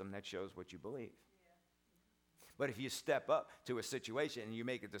system, that shows what you believe. But if you step up to a situation and you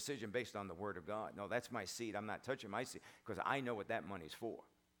make a decision based on the Word of God, no, that's my seed. I'm not touching my seed because I know what that money's for.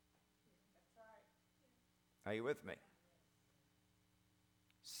 Are you with me?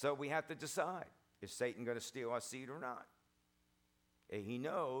 So we have to decide, is Satan going to steal our seed or not? He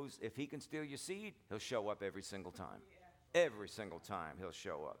knows if he can steal your seed, he'll show up every single time. Every single time he'll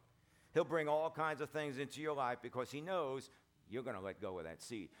show up. He'll bring all kinds of things into your life because he knows you're going to let go of that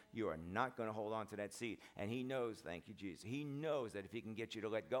seed. You are not going to hold on to that seed. And he knows, thank you, Jesus, he knows that if he can get you to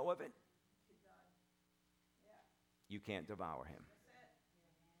let go of it, you can't devour him.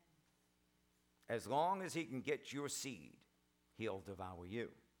 As long as he can get your seed, he'll devour you.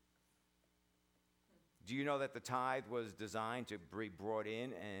 Do you know that the tithe was designed to be brought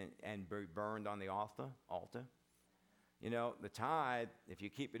in and be burned on the altar? You know, the tithe, if you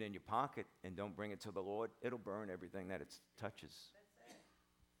keep it in your pocket and don't bring it to the Lord, it'll burn everything that it touches.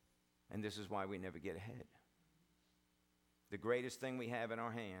 And this is why we never get ahead. The greatest thing we have in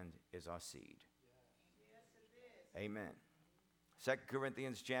our hand is our seed. Yes, it is. Amen. 2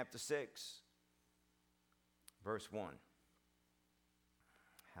 Corinthians chapter 6, verse 1.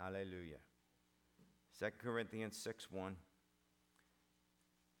 Hallelujah. 2 Corinthians 6:1.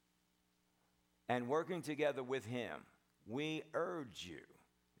 And working together with him, we urge you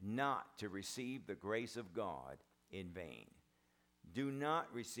not to receive the grace of God in vain. Do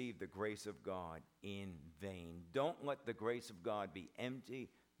not receive the grace of God in vain. Don't let the grace of God be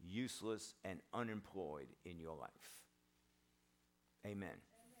empty, useless, and unemployed in your life. Amen.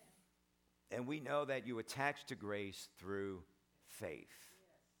 And we know that you attach to grace through faith.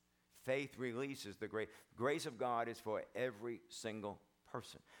 Faith releases the grace. Grace of God is for every single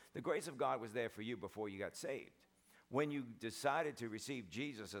person. The grace of God was there for you before you got saved. When you decided to receive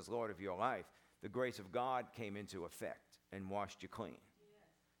Jesus as Lord of your life, the grace of God came into effect and washed you clean.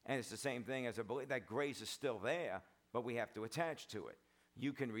 And it's the same thing as a believer. That grace is still there, but we have to attach to it.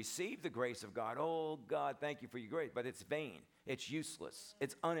 You can receive the grace of God. Oh, God, thank you for your grace. But it's vain. It's useless.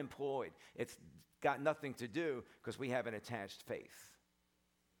 It's unemployed. It's got nothing to do because we haven't attached faith.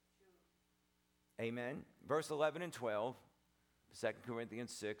 Amen. Verse 11 and 12. 2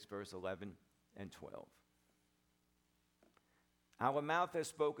 Corinthians 6, verse 11 and 12. Our mouth has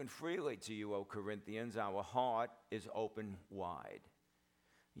spoken freely to you, O Corinthians. Our heart is open wide.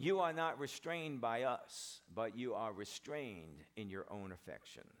 You are not restrained by us, but you are restrained in your own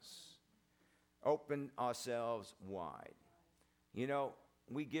affections. Open ourselves wide. You know,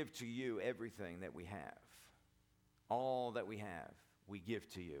 we give to you everything that we have. All that we have, we give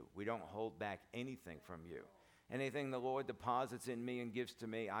to you. We don't hold back anything from you. Anything the Lord deposits in me and gives to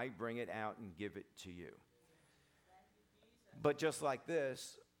me, I bring it out and give it to you. But just like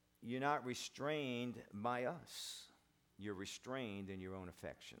this, you're not restrained by us. You're restrained in your own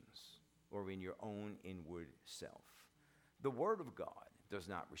affections or in your own inward self. The Word of God does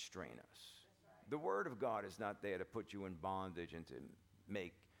not restrain us. The Word of God is not there to put you in bondage and to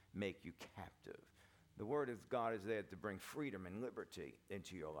make you captive. The Word of God is there to bring freedom and liberty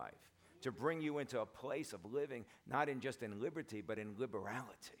into your life, to bring you into a place of living, not in just in liberty, but in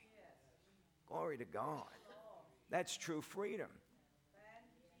liberality. Glory to God. That's true freedom.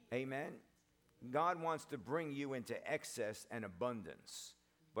 Amen. God wants to bring you into excess and abundance.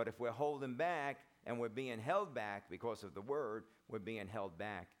 But if we're holding back and we're being held back because of the Word, we're being held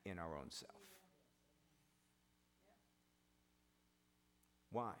back in our own self.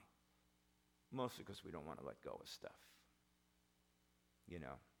 Why? Mostly because we don't want to let go of stuff. You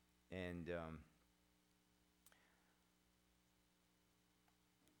know. And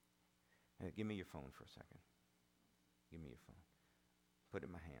give me your phone for a second. Give me your phone. Put it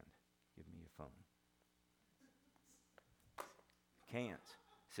in my hand. Give me your phone. Can't.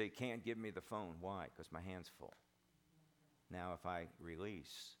 So you can't give me the phone. Why? Because my hand's full. Now if I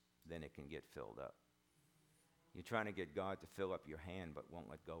release, then it can get filled up. You're trying to get God to fill up your hand, but won't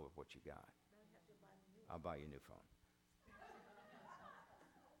let go of what you got. I'll buy you a new phone.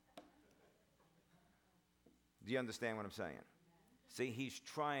 Do you understand what I'm saying? See, he's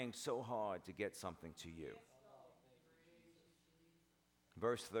trying so hard to get something to you.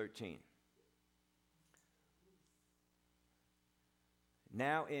 Verse 13.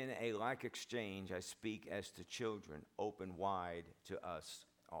 Now in a like exchange I speak as to children, open wide to us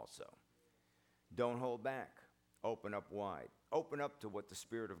also. Don't hold back. Open up wide. Open up to what the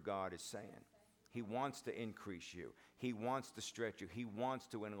Spirit of God is saying. He wants to increase you. He wants to stretch you. He wants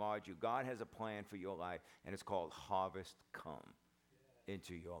to enlarge you. God has a plan for your life, and it's called Harvest Come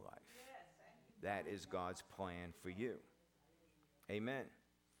into your life. That is God's plan for you. Amen.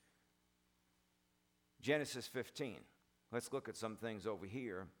 Genesis 15. Let's look at some things over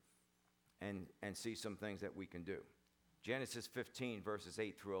here and see some things that we can do. Genesis 15, verses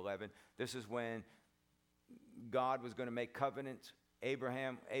 8 through 11. This is when God was going to make covenant.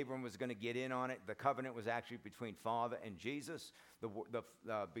 Abram was going to get in on it. The covenant was actually between Father and Jesus,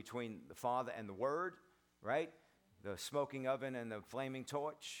 between the Father and the Word, right? The smoking oven and the flaming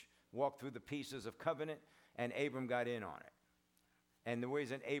torch walked through the pieces of covenant, and Abram got in on it. And the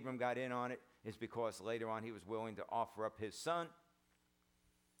reason Abram got in on it is because later on he was willing to offer up his son.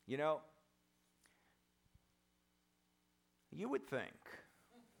 You know, you would think.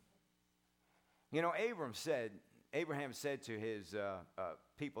 You know, Abraham said to his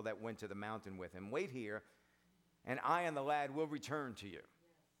people that went to the mountain with him, wait here, and I and the lad will return to you.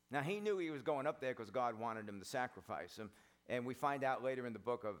 Now, he knew he was going up there because God wanted him to sacrifice him. And we find out later in the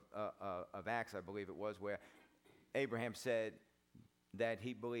book of Acts, I believe it was, where Abraham said that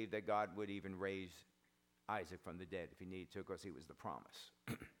he believed that God would even raise Isaac from the dead if he needed to, because he was the promise.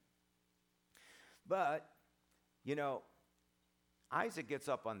 But, you know, Isaac gets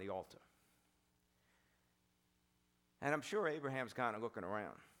up on the altar. And I'm sure Abraham's kind of looking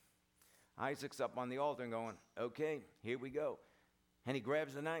around. Isaac's up on the altar and going, okay, here we go. And he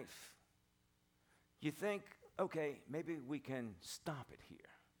grabs the knife. You think, okay, maybe we can stop it here.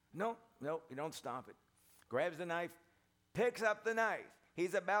 No, you don't stop it. Grabs the knife, picks up the knife.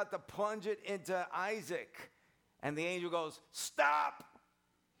 He's about to plunge it into Isaac. And the angel goes, stop!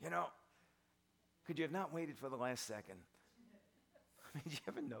 You know, could you have not waited for the last second? I mean, did you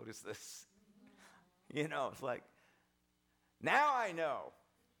ever notice this? You know, it's like, now I know.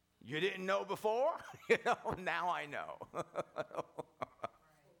 You didn't know before? You know, now I know.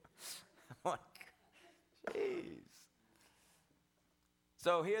 Like, jeez.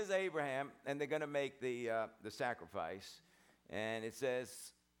 So here's Abraham, and they're going to make the sacrifice. And it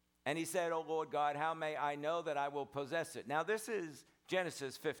says, and he said, "O Lord God, how may I know that I will possess it?" Now this is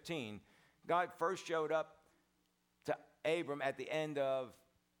Genesis 15. God first showed up to Abram at the end of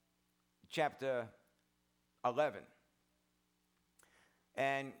chapter 11.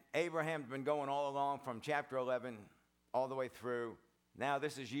 And Abraham's been going all along from chapter 11 all the way through. Now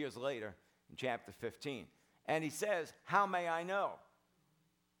this is years later in chapter 15. And he says, how may I know?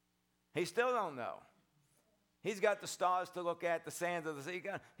 He still don't know. He's got the stars to look at, the sands of the sea.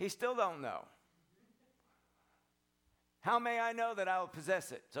 He still don't know. How may I know that I will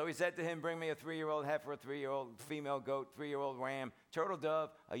possess it? So he said to him, bring me a 3-year-old heifer, a 3-year-old female goat, 3-year-old ram, turtle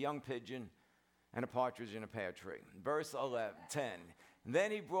dove, a young pigeon, and a partridge in a pear tree. Verse 10.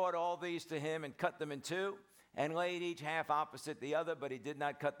 Then he brought all these to him and cut them in two and laid each half opposite the other, but he did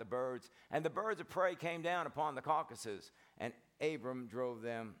not cut the birds. And the birds of prey came down upon the carcasses, and Abram drove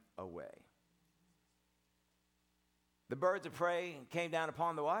them away. The birds of prey came down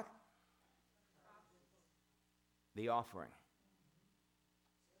upon the what? The offering.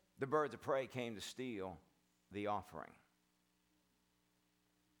 The birds of prey came to steal the offering,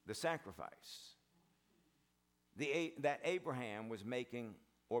 the sacrifice that Abraham was making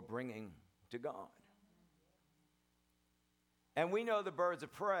or bringing to God. And we know the birds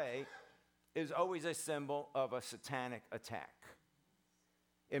of prey is always a symbol of a satanic attack.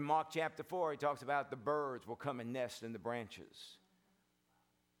 In Mark chapter 4, he talks about the birds will come and nest in the branches.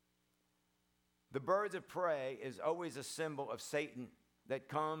 The birds of prey is always a symbol of Satan that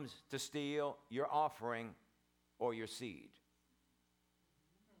comes to steal your offering or your seed.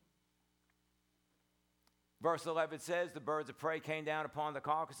 Verse 11 says, the birds of prey came down upon the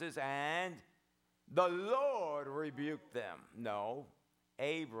carcasses, and the Lord rebuked them. No,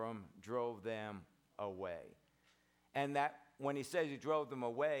 Abram drove them away. And that when he says he drove them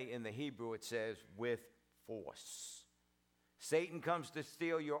away, in the Hebrew it says with force. Satan comes to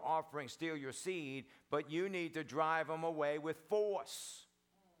steal your offering, steal your seed, but you need to drive him away with force.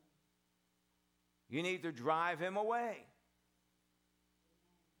 You need to drive him away.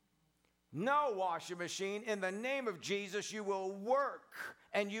 No, washing machine, in the name of Jesus, you will work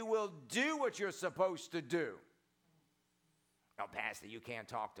and you will do what you're supposed to do. Now, Pastor, you can't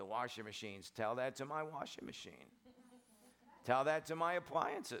talk to washing machines. Tell that to my washing machine. Tell that to my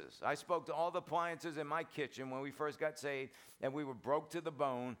appliances. I spoke to all the appliances in my kitchen when we first got saved, and we were broke to the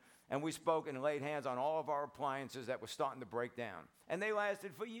bone, and we spoke and laid hands on all of our appliances that were starting to break down. And they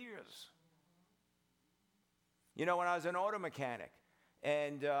lasted for years. You know, when I was an auto mechanic,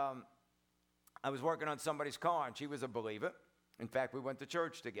 and I was working on somebody's car, and she was a believer. In fact, we went to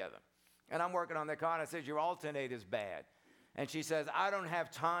church together. And I'm working on their car, and I said, your alternator's bad. And she says, I don't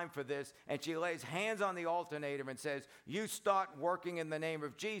have time for this. And she lays hands on the alternator and says, you start working in the name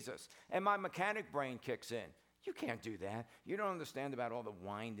of Jesus. And my mechanic brain kicks in. You can't do that. You don't understand about all the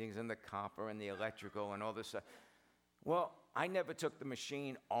windings and the copper and the electrical and all this stuff. Well, I never took the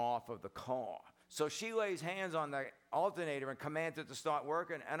machine off of the car. So she lays hands on the alternator and commands it to start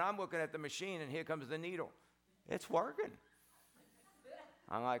working. And I'm looking at the machine, and here comes the needle. It's working.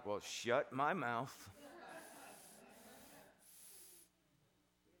 I'm like, well, shut my mouth.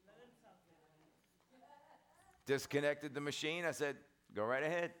 Disconnected the machine. I said, go right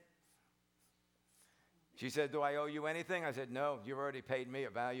ahead. She said, do I owe you anything? I said, no, you've already paid me a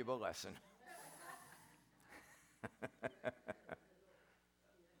valuable lesson.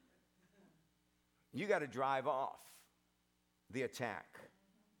 You got to drive off the attack.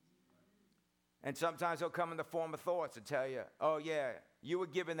 And sometimes he'll come in the form of thoughts and tell you, oh yeah, you were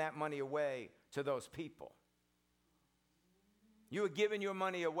giving that money away to those people. You are giving your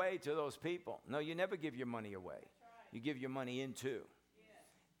money away to those people. No, you never give your money away. You give your money into.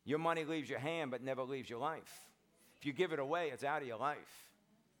 Your money leaves your hand but never leaves your life. If you give it away, it's out of your life.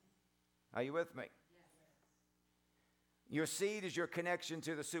 Are you with me? Your seed is your connection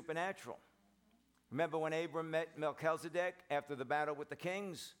to the supernatural. Remember when Abram met Melchizedek after the battle with the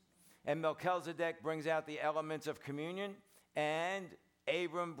kings? And Melchizedek brings out the elements of communion, and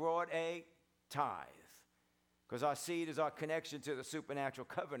Abram brought a tithe. Because our seed is our connection to the supernatural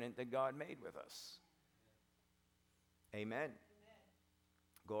covenant that God made with us. Amen.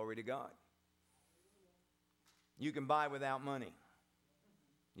 Glory to God. You can buy without money.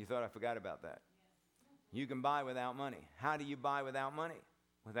 You thought I forgot about that. You can buy without money. How do you buy without money?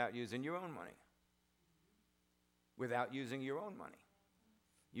 Without using your own money. Without using your own money.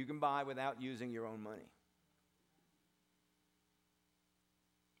 You can buy without using your own money.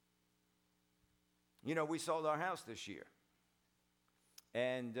 You know, we sold our house this year.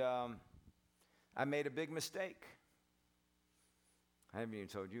 And I made a big mistake. I haven't even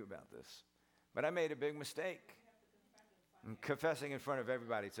told you about this. But I made a big mistake. I'm confessing in front of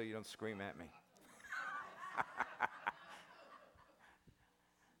everybody so you don't scream at me.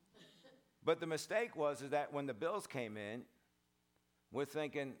 But the mistake was is that when the bills came in, we're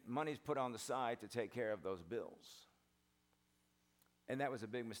thinking money's put on the side to take care of those bills. And that was a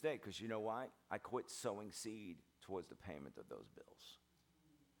big mistake because you know why? I quit sowing seed towards the payment of those bills.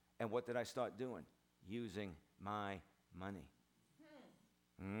 And what did I start doing? Using my money.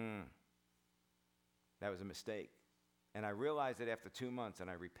 That was a mistake. And I realized it after 2 months, and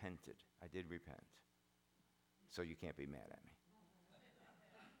I repented. I did repent. So you can't be mad at me.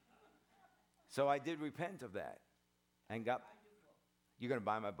 So I did repent of that. And got... You're going to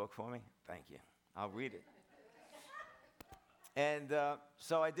buy my book for me? Thank you. I'll read it. And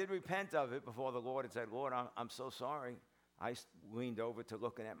so I did repent of it before the Lord and said, Lord, I'm so sorry. I leaned over to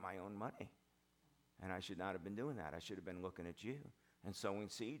looking at my own money. And I should not have been doing that. I should have been looking at you and sowing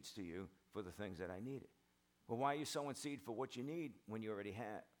seeds to you for the things that I needed. Well, why are you sowing seed for what you need when you already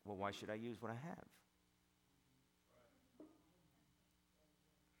have? Well, why should I use what I have?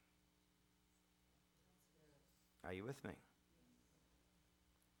 Are you with me?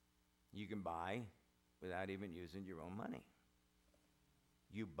 You can buy without even using your own money.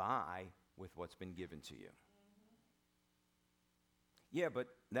 You buy with what's been given to you. Yeah, but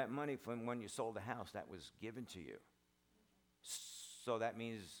that money from when you sold the house, that was given to you. So that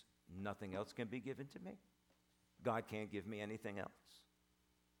means nothing else can be given to me? God can't give me anything else?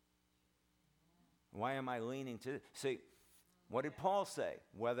 Why am I leaning to it? See, what did Paul say?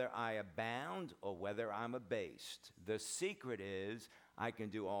 Whether I abound or whether I'm abased. The secret is I can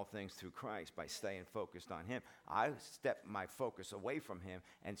do all things through Christ by staying focused on him. I step my focus away from him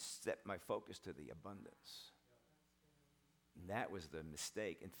and step my focus to the abundance. And that was the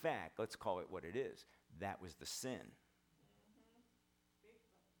mistake. In fact, let's call it what it is. That was the sin.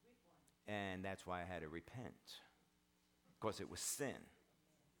 And that's why I had to repent. Because it was sin.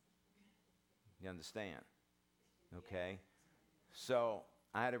 You understand? Okay? So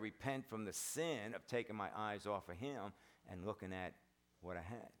I had to repent from the sin of taking my eyes off of him and looking at what I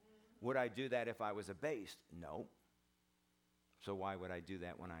had. Would I do that if I was abased? No. So why would I do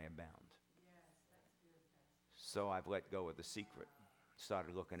that when I abound? So I've let go of the secret.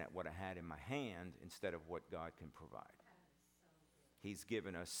 Started looking at what I had in my hand instead of what God can provide. He's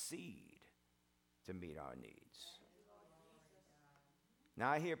given us seed to meet our needs. Now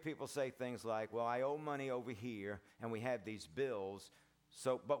I hear people say things like, well, I owe money over here and we have these bills,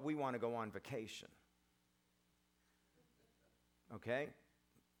 but we want to go on vacation. Okay?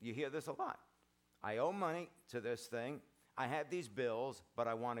 You hear this a lot. I owe money to this thing. I have these bills, but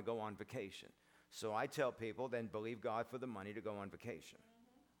I want to go on vacation. So I tell people, then believe God for the money to go on vacation.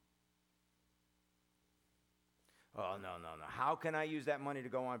 Oh, no. How can I use that money to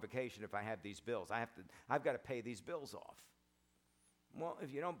go on vacation if I have these bills? I've got to pay these bills off. Well,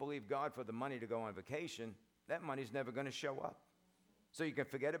 if you don't believe God for the money to go on vacation, that money's never going to show up. So you can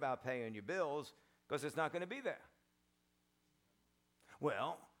forget about paying your bills because it's not going to be there.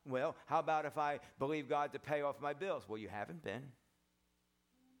 Well, how about if I believe God to pay off my bills? Well, you haven't been.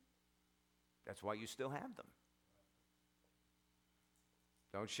 That's why you still have them.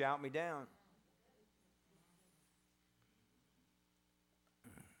 Don't shout me down.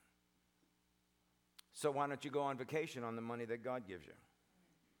 So why don't you go on vacation on the money that God gives you?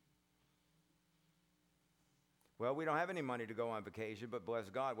 Well, we don't have any money to go on vacation, but bless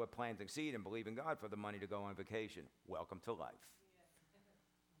God, we're planting seed and believing God for the money to go on vacation. Welcome to life.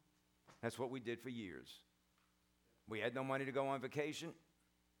 That's what we did for years. We had no money to go on vacation,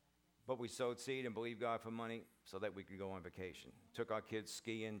 But we sowed seed and believed God for money so that we could go on vacation. Took our kids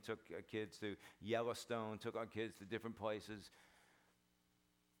skiing, took our kids to Yellowstone, took our kids to different places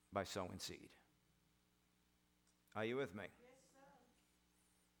by sowing seed. Are you with me? Yes, sir.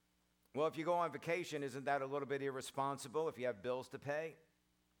 Well, if you go on vacation, isn't that a little bit irresponsible if you have bills to pay?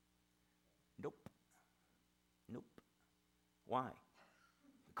 Nope. Nope. Why?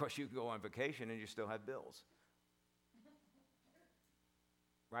 Because you can go on vacation and you still have bills.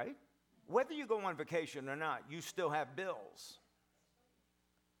 Right? Whether you go on vacation or not, you still have bills.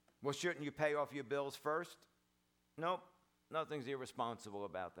 Well, shouldn't you pay off your bills first? Nope. Nothing's irresponsible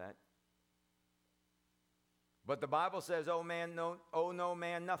about that. But the Bible says, owe no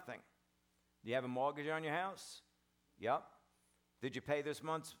man nothing. Do you have a mortgage on your house? Yep. Did you pay this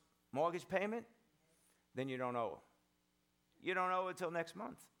month's mortgage payment? Then you don't owe. You don't owe until next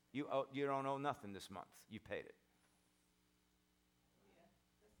month. You don't owe nothing this month. You paid it.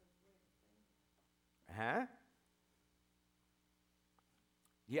 Huh?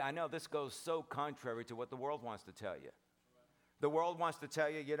 Yeah, I know this goes so contrary to what the world wants to tell you. The world wants to tell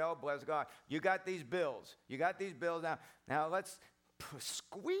you, bless God, you got these bills. You got these bills now. Now let's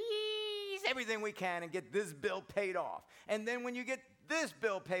squeeze everything we can and get this bill paid off. And then when you get this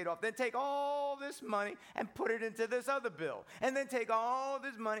bill paid off, then take all this money and put it into this other bill. And then take all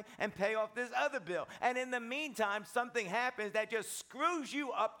this money and pay off this other bill. And in the meantime, something happens that just screws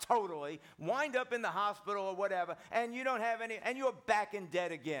you up totally, wind up in the hospital or whatever, and you don't have any, and you're back in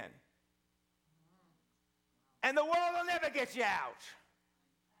debt again. And the world will never get you out.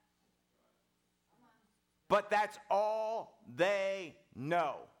 But that's all they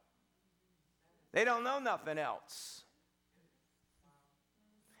know. They don't know nothing else.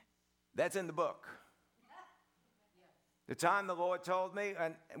 That's in the book. The time the Lord told me,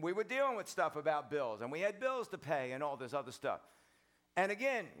 and we were dealing with stuff about bills, and we had bills to pay and all this other stuff. And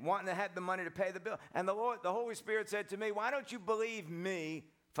again, wanting to have the money to pay the bill. And the Holy Spirit said to me, why don't you believe me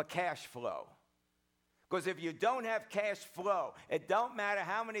for cash flow? Because if you don't have cash flow, it don't matter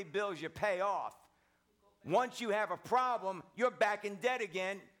how many bills you pay off. Once you have a problem, you're back in debt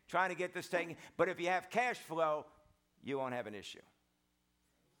again, trying to get this taken. But if you have cash flow, you won't have an issue.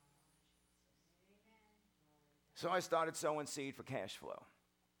 So I started sowing seed for cash flow.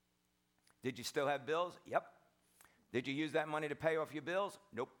 Did you still have bills? Yep. Did you use that money to pay off your bills?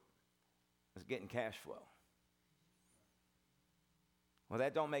 Nope. I was getting cash flow. Well,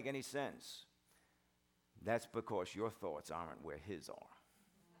 that don't make any sense. That's because your thoughts aren't where his are.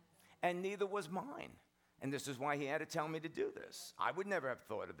 And neither was mine. And this is why he had to tell me to do this. I would never have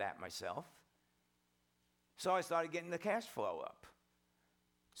thought of that myself. So I started getting the cash flow up.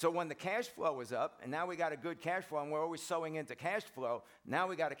 So when the cash flow was up, and now we got a good cash flow, and we're always sowing into cash flow, now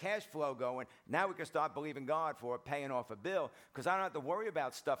we got a cash flow going, now we can start believing God for paying off a bill, because I don't have to worry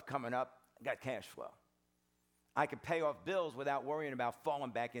about stuff coming up. I got cash flow. I can pay off bills without worrying about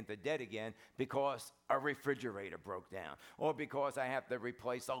falling back into debt again because a refrigerator broke down, or because I have to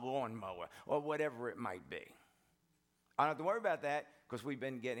replace a lawnmower, or whatever it might be. I don't have to worry about that because we've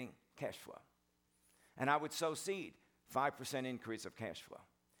been getting cash flow. And I would sow seed, 5% increase of cash flow,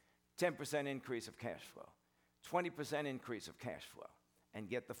 10% increase of cash flow, 20% increase of cash flow, and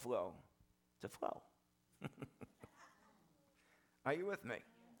get the flow to flow. Are you with me?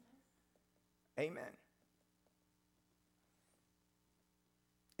 Amen.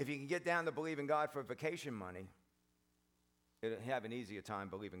 If you can get down to believing God for vacation money, you'll have an easier time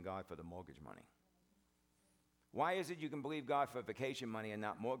believing God for the mortgage money. Why is it you can believe God for vacation money and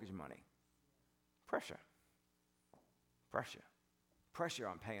not mortgage money? Pressure. Pressure. Pressure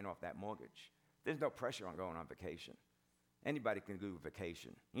on paying off that mortgage. There's no pressure on going on vacation. Anybody can do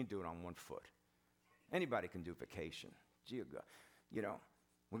vacation. You can do it on one foot. Anybody can do vacation. Gee,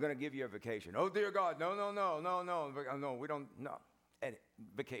 we're going to give you a vacation. Oh, dear God, no, we don't, no. And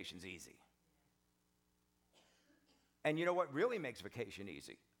vacation's easy. And you know what really makes vacation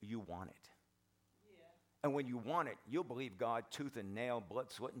easy? You want it. Yeah. And when you want it, you'll believe God tooth and nail, blood,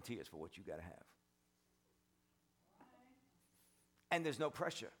 sweat, and tears for what you got to have. Right. And there's no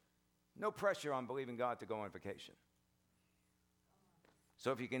pressure. No pressure on believing God to go on vacation.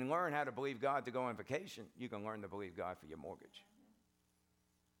 So if you can learn how to believe God to go on vacation, you can learn to believe God for your mortgage.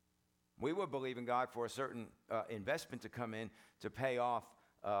 We were believing God for a certain investment to come in to pay off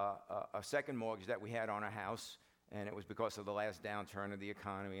a second mortgage that we had on our house, and it was because of the last downturn of the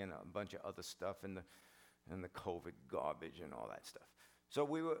economy and a bunch of other stuff and the COVID garbage and all that stuff. So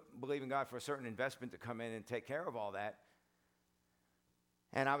we were believing God for a certain investment to come in and take care of all that.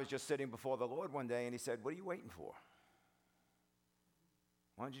 And I was just sitting before the Lord one day, and he said, what are you waiting for?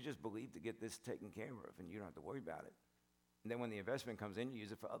 Why don't you just believe to get this taken care of, and you don't have to worry about it? And then when the investment comes in, you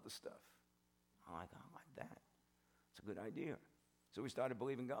use it for other stuff. I'm like, I like that. It's a good idea. So we started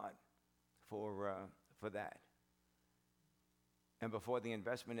believing God for that. And before the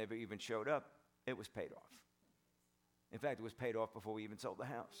investment ever even showed up, it was paid off. In fact, it was paid off before we even sold the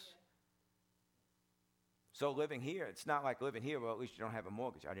house. So living here, it's not like living here, well, at least you don't have a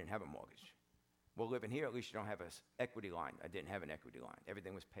mortgage. I didn't have a mortgage. Well, living here, at least you don't have an equity line. I didn't have an equity line.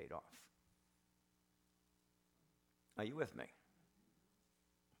 Everything was paid off. Are you with me?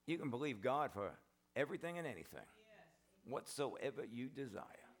 You can believe God for everything and anything, whatsoever you desire.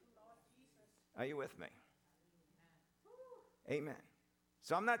 Are you with me? Amen.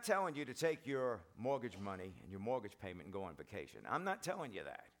 So I'm not telling you to take your mortgage money and your mortgage payment and go on vacation. I'm not telling you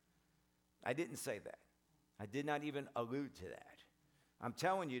that. I didn't say that. I did not even allude to that. I'm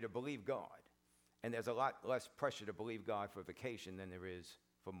telling you to believe God. And there's a lot less pressure to believe God for vacation than there is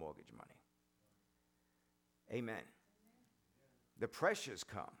for mortgage money. Amen. The pressures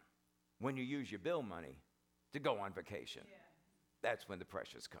come when you use your bill money to go on vacation. Yeah. That's when the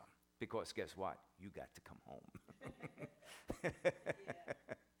pressures come. Because guess what? You got to come home.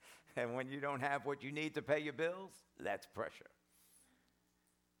 And when you don't have what you need to pay your bills, that's pressure.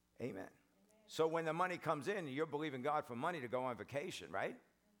 Amen. So when the money comes in, you're believing God for money to go on vacation, right?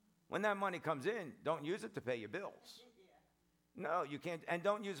 When that money comes in, don't use it to pay your bills. No, you can't. And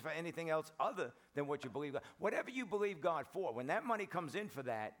don't use it for anything else other than what you believe God. Whatever you believe God for, when that money comes in for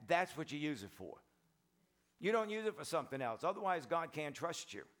that, that's what you use it for. You don't use it for something else. Otherwise, God can't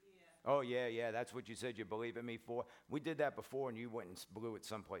trust you. Yeah. Oh, yeah, that's what you said you believe in me for. We did that before, and you went and blew it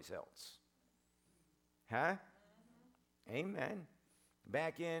someplace else. Huh? Mm-hmm. Amen.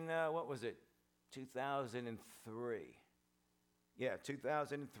 Back in, 2003. Yeah,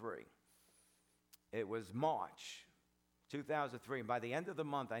 2003. It was March 2003. And by the end of the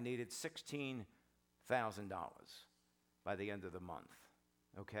month, I needed $16,000 by the end of the month.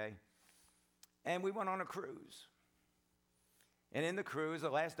 Okay? And we went on a cruise. And in the cruise, the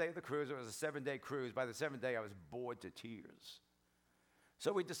last day of the cruise, it was a 7-day cruise. By the 7th day, I was bored to tears.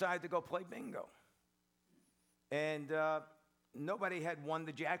 So we decided to go play bingo. And nobody had won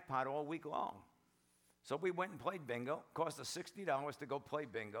the jackpot all week long. So we went and played bingo. It cost us $60 to go play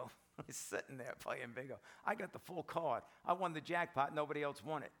bingo. I was sitting there playing bingo. I got the full card. I won the jackpot. Nobody else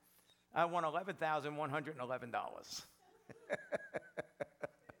won it. I won $11,111.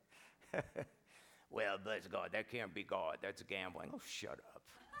 Well, bless God, that can't be God. That's gambling. Oh, shut up.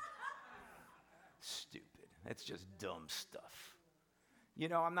 Stupid. That's just dumb stuff. You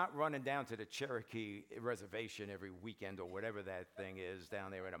know, I'm not running down to the Cherokee Reservation every weekend or whatever that thing is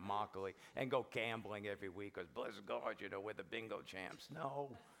down there in Immokalee and go gambling every week because, bless God, you know, we're the bingo champs.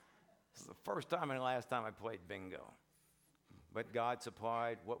 No. This is the first time and the last time I played bingo. But God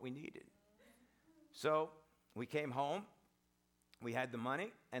supplied what we needed. So we came home. We had the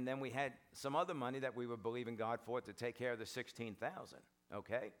money, and then we had some other money that we were believing God for to take care of the $16,000,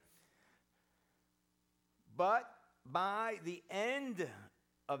 okay? But by the end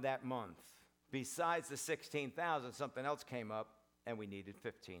of that month, besides the $16,000, something else came up, and we needed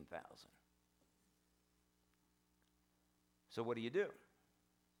 $15,000. So what do?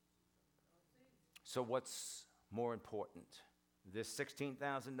 So what's more important, this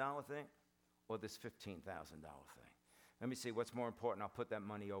 $16,000 thing or this $15,000 thing? Let me see what's more important. I'll put that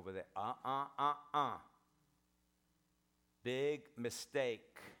money over there. Big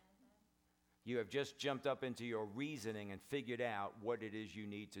mistake. You have just jumped up into your reasoning and figured out what it is you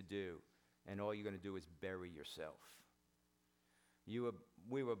need to do, and all you're going to do is bury yourself.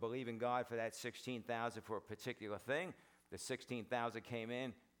 We were believing God for that $16,000 for a particular thing. The $16,000 came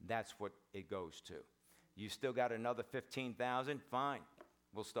in. That's what it goes to. You still got another $15,000? Fine.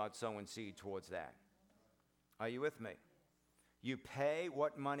 We'll start sowing seed towards that. Are you with me? You pay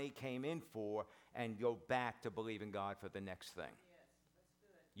what money came in for and go back to believing God for the next thing. Yes, that's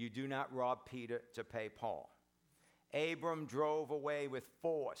good. You do not rob Peter to pay Paul. Abram drove away with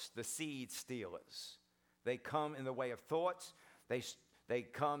force the seed stealers. They come in the way of thoughts. They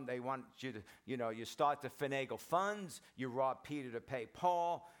come, they want you to, you start to finagle funds. You rob Peter to pay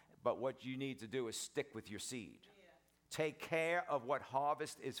Paul. But what you need to do is stick with your seed. Yeah. Take care of what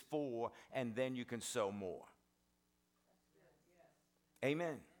harvest is for, and then you can sow more.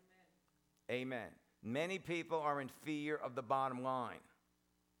 Amen. Amen. Amen. Many people are in fear of the bottom line.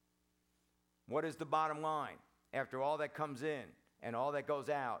 What is the bottom line? After all that comes in and all that goes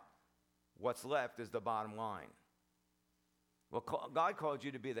out, what's left is the bottom line. Well, God called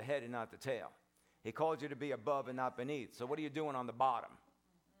you to be the head and not the tail. He called you to be above and not beneath. So what are you doing on the bottom?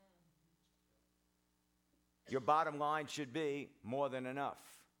 Your bottom line should be more than enough.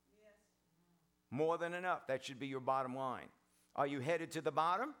 More than enough. That should be your bottom line. Are you headed to the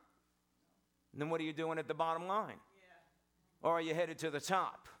bottom? Then what are you doing at the bottom line? Or are you headed to the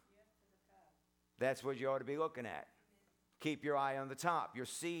top? That's what you ought to be looking at. Keep your eye on the top. Your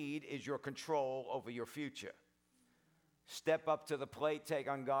seed is your control over your future. Step up to the plate, take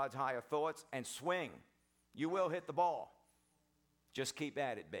on God's higher thoughts, and swing. You will hit the ball. Just keep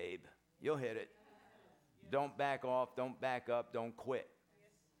at it, babe. You'll hit it. Don't back off. Don't back up. Don't quit.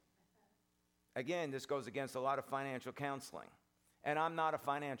 Again, this goes against a lot of financial counseling. And I'm not a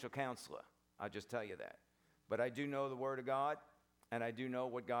financial counselor. I'll just tell you that. But I do know the Word of God, and I do know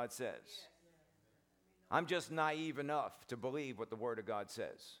what God says. I'm just naive enough to believe what the Word of God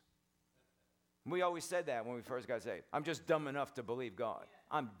says. We always said that when we first got saved. I'm just dumb enough to believe God.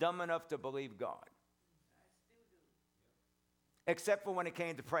 I'm dumb enough to believe God. Except for when it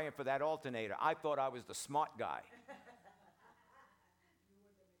came to praying for that alternator. I thought I was the smart guy.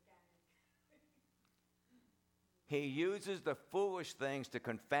 He uses the foolish things to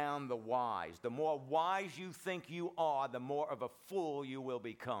confound the wise. The more wise you think you are, the more of a fool you will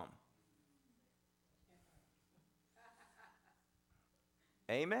become.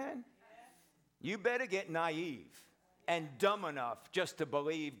 Amen? You better get naive and dumb enough just to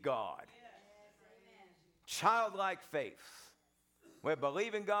believe God. Childlike faith. We're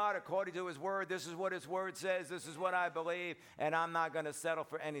believing God according to His Word. This is what His Word says. This is what I believe. And I'm not going to settle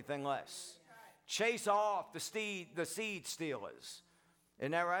for anything less. Chase off the seed stealers.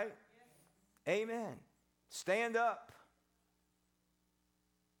 Isn't that right? Amen. Stand up.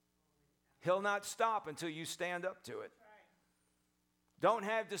 He'll not stop until you stand up to it. Don't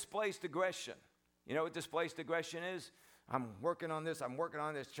have displaced aggression. You know what displaced aggression is? I'm working on this,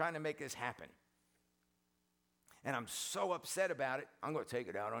 trying to make this happen. And I'm so upset about it, I'm going to take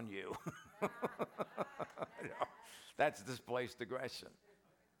it out on you. That's displaced aggression.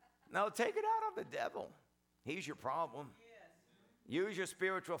 No, take it out on the devil. He's your problem. Use your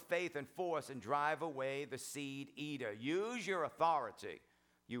spiritual faith and force and drive away the seed eater. Use your authority.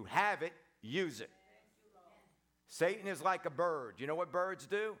 You have it, use it. Satan is like a bird. You know what birds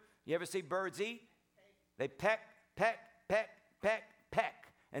do? You ever see birds eat? They peck, peck, peck, peck,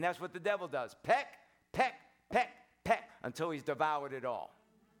 peck. And that's what the devil does. Peck, peck, peck, peck, until he's devoured it all.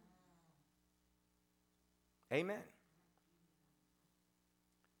 Amen.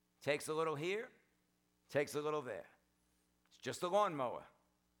 Takes a little here, takes a little there. It's just a lawnmower.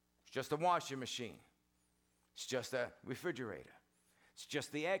 It's just a washing machine. It's just a refrigerator. It's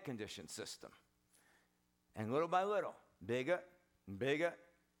just the air conditioning system. And little by little, bigger, bigger,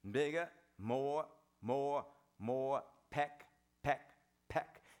 bigger, more, peck, peck,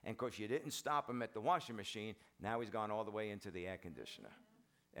 peck. And of course, you didn't stop him at the washing machine. Now he's gone all the way into the air conditioner.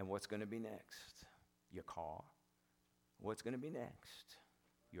 And what's going to be next? Your car. What's going to be next?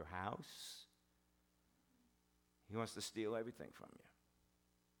 Your house. He wants to steal everything from you.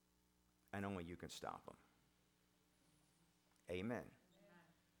 And only you can stop him. Amen.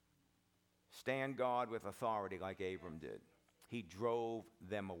 Stand guard with authority like Abram did. He drove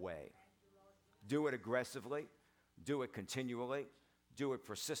them away. Do it aggressively. Do it continually. Do it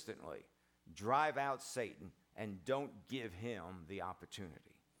persistently. Drive out Satan and don't give him the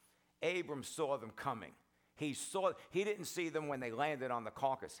opportunity. Abram saw them coming. He didn't see them when they landed on the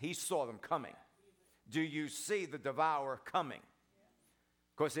carcass. He saw them coming. Do you see the devourer coming?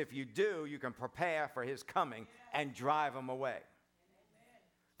 Because if you do, you can prepare for his coming and drive him away.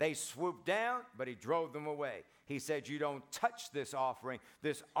 They swooped down, but he drove them away. He said, you don't touch this offering.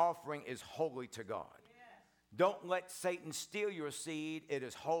 This offering is holy to God. Don't let Satan steal your seed. It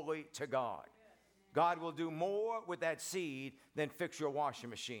is holy to God. God will do more with that seed than fix your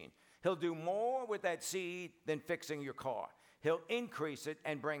washing machine. He'll do more with that seed than fixing your car. He'll increase it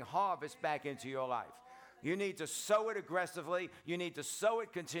and bring harvest back into your life. You need to sow it aggressively. You need to sow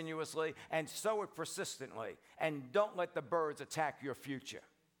it continuously and sow it persistently. And don't let the birds attack your future.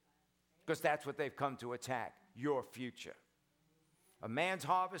 Because that's what they've come to attack, your future. A man's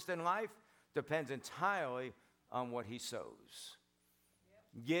harvest in life depends entirely on what he sows.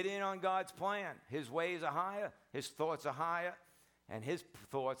 Get in on God's plan. His ways are higher. His thoughts are higher. And his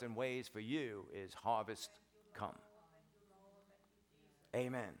thoughts and ways for you is harvest come.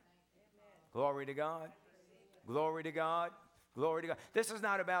 Amen. Glory to God. Glory to God. Glory to God. This is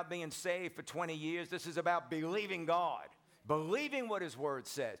not about being saved for 20 years. This is about believing God. Believing what his word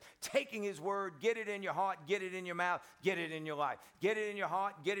says. Taking his word, get it in your heart, get it in your mouth, get it in your life. Get it in your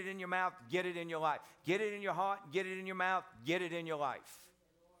heart, get it in your mouth, get it in your life. Get it in your heart, get it in your mouth, get it in your life.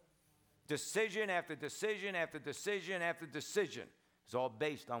 Decision after decision after decision after decision is all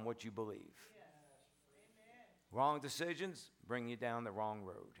based on what you believe. Wrong decisions bring you down the wrong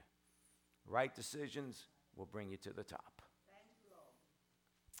road. Right decisions will bring you to the top.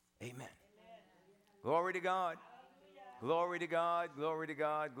 Amen. Glory to God. Glory to God. Glory to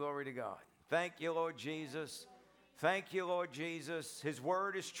God. Glory to God. Thank you, Lord Jesus. Thank you, Lord Jesus. His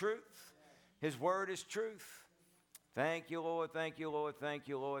word is truth. His word is truth. Thank you, Lord. Thank you, Lord. Thank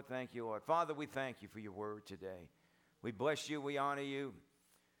you, Lord. Thank you, Lord. Father, we thank you for your word today. We bless you. We honor you.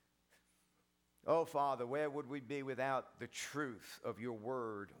 Oh, Father, where would we be without the truth of your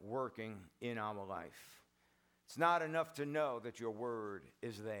word working in our life? It's not enough to know that your word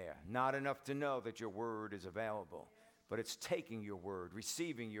is there. Not enough to know that your word is available. But it's taking your word,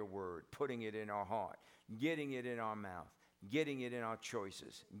 receiving your word, putting it in our heart, getting it in our mouth, getting it in our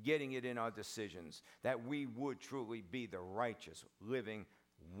choices, getting it in our decisions, that we would truly be the righteous, living,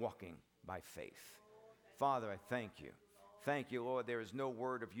 walking by faith. Father, I thank you. Thank you, Lord. There is no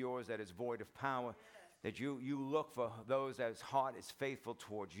word of yours that is void of power, that you look for those whose heart is faithful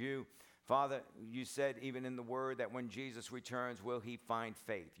towards you. Father, you said even in the word that when Jesus returns, will he find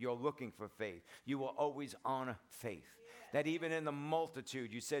faith? You're looking for faith. You will always honor faith. That even in the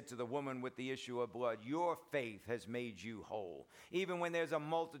multitude, you said to the woman with the issue of blood, your faith has made you whole. Even when there's a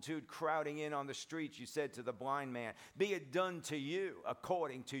multitude crowding in on the streets, you said to the blind man, be it done to you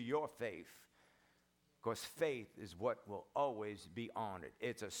according to your faith. Because faith is what will always be honored.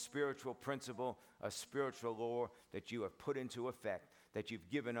 It's a spiritual principle, a spiritual law that you have put into effect, that you've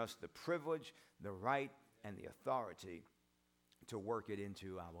given us the privilege, the right, and the authority to work it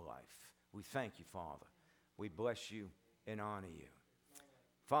into our life. We thank you, Father. We bless you and honor you.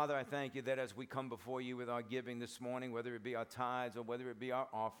 Father, I thank you that as we come before you with our giving this morning, whether it be our tithes or whether it be our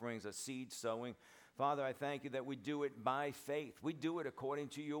offerings, a seed sowing, Father, I thank you that we do it by faith. We do it according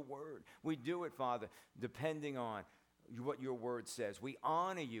to your word. We do it, Father, depending on what your word says. We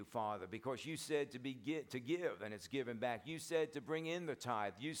honor you, Father, because you said to give, and it's given back. You said to bring in the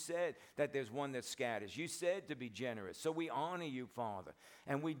tithe. You said that there's one that scatters. You said to be generous. So we honor you, Father,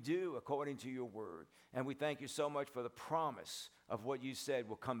 and we do according to your word. And we thank you so much for the promise of what you said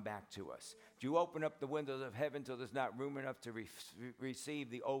will come back to us. You open up the windows of heaven till there's not room enough to receive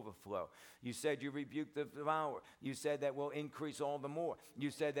the overflow. You said you rebuke the devourer. You said that we'll increase all the more.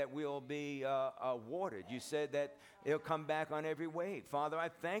 You said that we'll be watered. You said that it'll come back on every wave. Father, I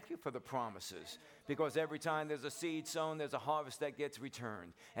thank you for the promises, because every time there's a seed sown, there's a harvest that gets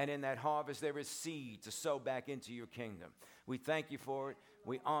returned. And in that harvest, there is seed to sow back into your kingdom. We thank you for it.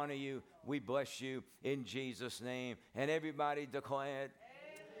 We honor you. We bless you in Jesus' name. And everybody declared,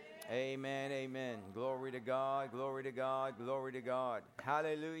 amen, amen. Glory to God, glory to God, glory to God.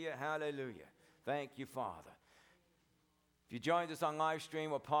 Hallelujah, hallelujah. Thank you, Father. If you joined us on live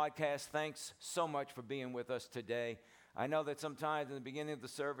stream or podcast, thanks so much for being with us today. I know that sometimes in the beginning of the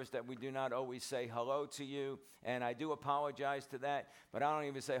service that we do not always say hello to you, and I do apologize to that, but I don't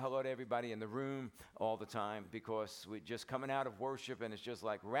even say hello to everybody in the room all the time, because we're just coming out of worship and it's just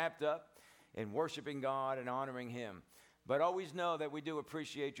like wrapped up in worshiping God and honoring him. But always know that we do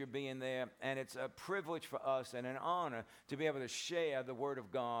appreciate your being there, and it's a privilege for us and an honor to be able to share the Word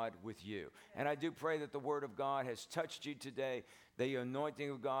of God with you. And I do pray that the Word of God has touched you today, that your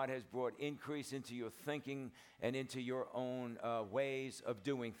anointing of God has brought increase into your thinking and into your own ways of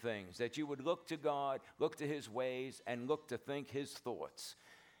doing things, that you would look to God, look to his ways, and look to think his thoughts.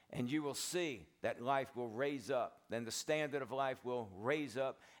 And you will see that life will raise up, then the standard of life will raise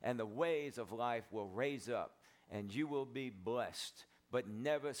up, and the ways of life will raise up. And you will be blessed, but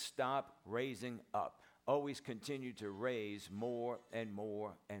never stop raising up. Always continue to raise more and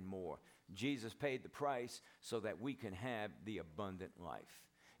more and more. Jesus paid the price so that we can have the abundant life.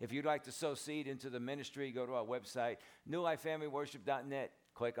 If you'd like to sow seed into the ministry, go to our website, newlifefamilyworship.net.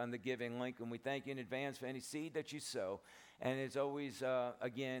 Click on the giving link, and we thank you in advance for any seed that you sow. And it's always,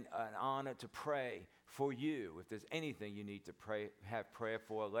 again, an honor to pray for you. If there's anything you need to have prayer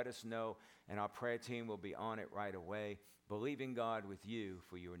for, let us know, and our prayer team will be on it right away, believing God with you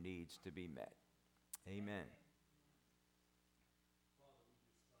for your needs to be met. Amen.